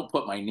like, don't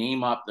put my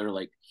name up. They're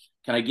like,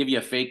 can I give you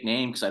a fake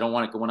name? Because I don't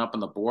want it going up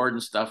on the board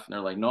and stuff. And they're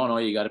like, no,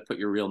 you got to put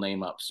your real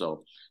name up.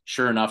 So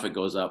sure enough, it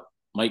goes up.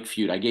 Mike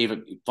Futa. I gave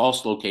a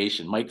false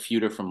location. Mike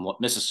Futa from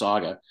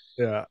Mississauga.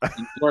 Yeah.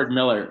 Gord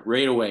Miller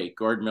right away.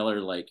 Gord Miller,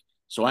 like,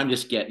 so I'm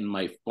just getting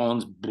my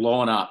phone's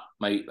blowing up.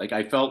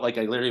 I felt like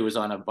I literally was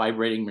on a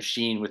vibrating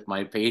machine with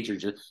my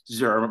pager,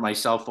 or my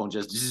cell phone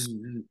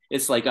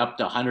it's like up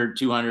to 100,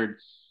 200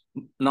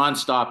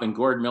 nonstop. And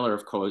Gord Miller,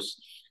 of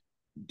course,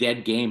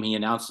 dead game. He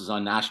announces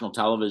on national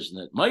television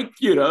that Mike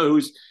Futa,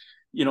 who's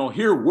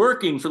here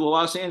working for the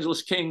Los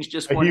Angeles Kings,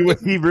 just won.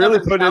 He really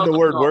put in the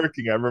word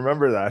working. I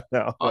remember that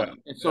now. And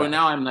so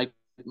now I'm like,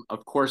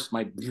 of course,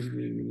 I got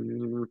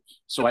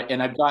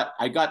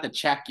the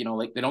check,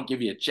 like they don't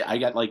give you a check. I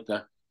got like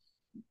the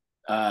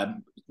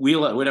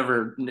wheel,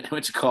 whatever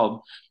what's it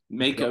called,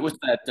 what's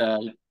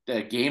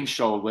that game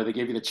show where they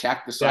give you the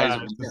check the size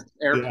of an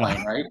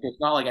airplane, right? It's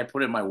not like I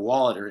put it in my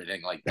wallet or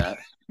anything like that.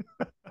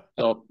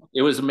 So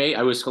it was amazing.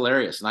 I was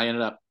hilarious, and I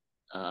ended up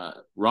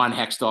Ron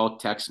Hextall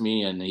texted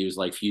me, and he was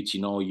like, Futes,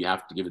 you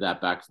have to give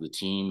that back to the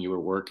team. You were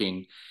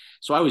working.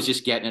 So I was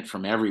just getting it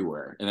from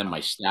everywhere. And then my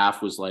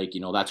staff was like,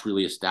 that's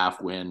really a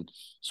staff win.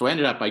 So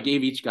I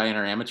gave each guy in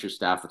our amateur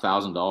staff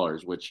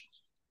 $1,000, which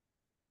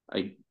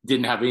I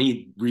didn't have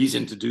any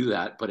reason to do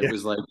that, but it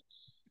was like,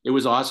 it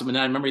was awesome. And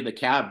then I remember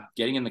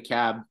getting in the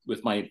cab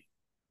with my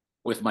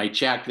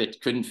check that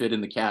couldn't fit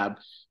in the cab,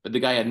 but the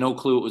guy had no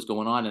clue what was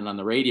going on. And on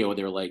the radio,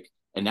 they were like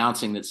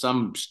announcing that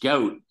some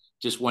scout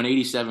just won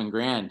 87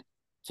 grand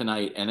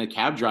tonight. And a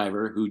cab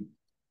driver who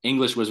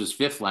English was his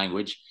 5th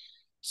language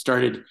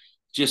started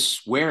just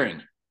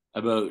swearing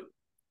about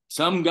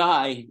some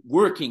guy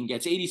working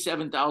gets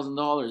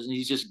 $87,000, and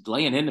he's just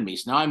laying into me.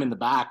 So now I'm in the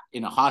back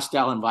in a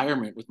hostile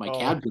environment with my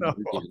cab driver.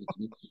 No.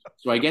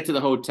 So I get to the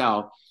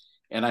hotel,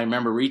 and I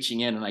remember reaching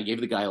in, and I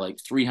gave the guy like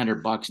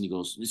 $300, and he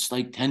goes, it's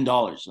like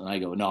 $10. And I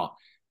go, no,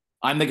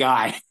 I'm the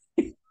guy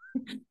that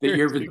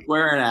you've been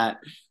swearing at.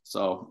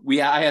 So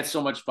I had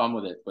so much fun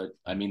with it. But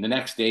I mean, the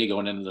next day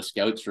going into the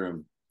scouts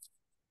room,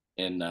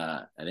 and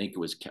I think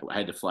I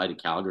had to fly to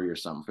Calgary or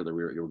something you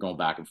were going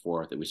back and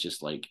forth. It was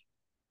just like,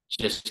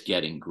 just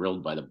getting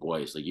grilled by the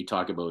boys. Like you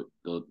talk about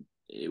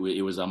it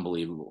was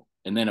unbelievable.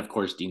 And then of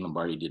course, Dean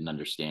Lombardi didn't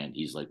understand.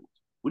 He's like,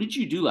 what did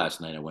you do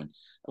last night? I won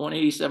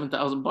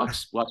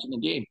 $87,000 watching the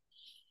game.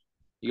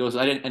 He goes,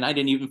 I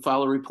didn't even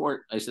file a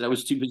report. I said, I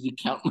was too busy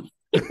counting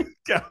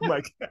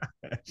my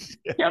cash.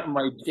 counting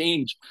my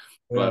change.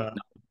 But Yeah.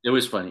 no, it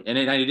was funny. And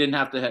then I didn't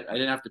have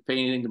to pay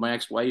anything to my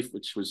ex-wife,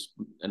 which was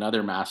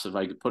another massive.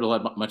 I could put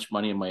much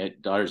money in my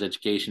daughter's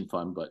education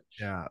fund, but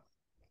Yeah.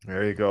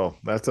 There you go.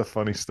 That's a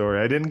funny story.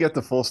 I didn't get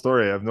the full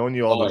story. I've known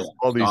you all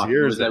these stop.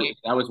 years. That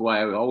was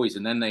why I always,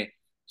 and then I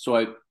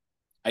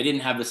didn't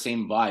have the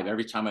same vibe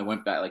every time I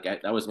went back.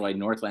 That was why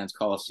Northlands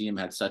Coliseum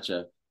had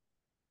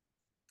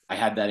I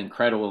had that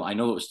incredible. I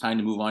know it was time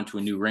to move on to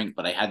a new rink,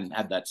 but I hadn't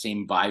had that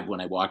same vibe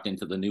when I walked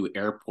into the new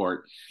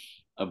airport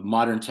of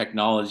modern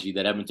technology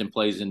that Edmonton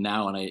plays in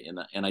now, and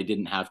I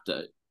didn't have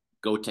to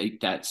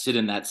sit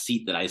in that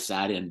seat that I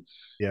sat in.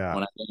 Yeah.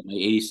 When I got my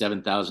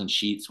 87,000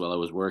 sheets while I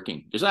was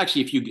working. There's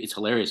actually it's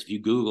hilarious. If you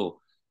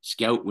Google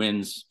Scout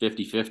wins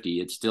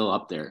 50-50, it's still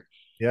up there.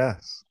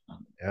 Yes.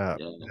 Yeah.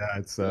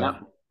 It's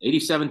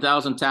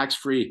 87,000 tax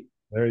free.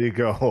 There you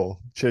go.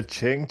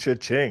 Cha-ching,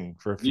 cha-ching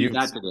for Use Futes.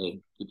 that today.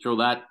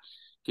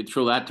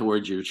 Control that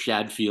towards your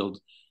Shadfield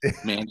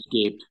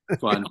Manscaped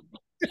fund.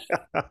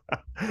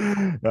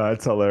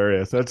 That's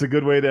hilarious. That's a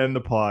good way to end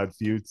the pod,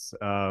 Futes.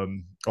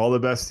 All the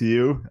best to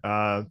you.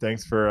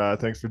 Thanks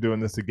for doing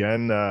this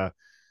again.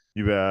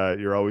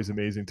 You're always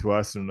amazing to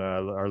us, and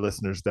our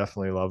listeners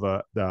definitely love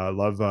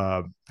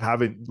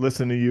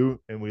listening to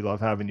you, and we love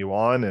having you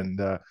on.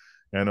 And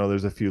I know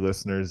there's a few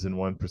listeners in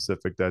one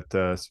Pacific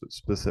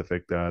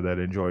that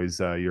enjoys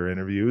your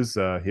interviews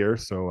here.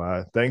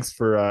 So thanks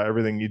for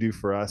everything you do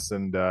for us,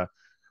 and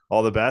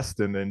all the best,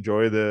 and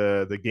enjoy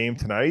the game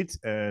tonight.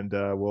 And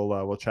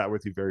we'll chat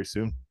with you very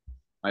soon.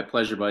 My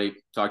pleasure, buddy.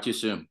 Talk to you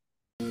soon.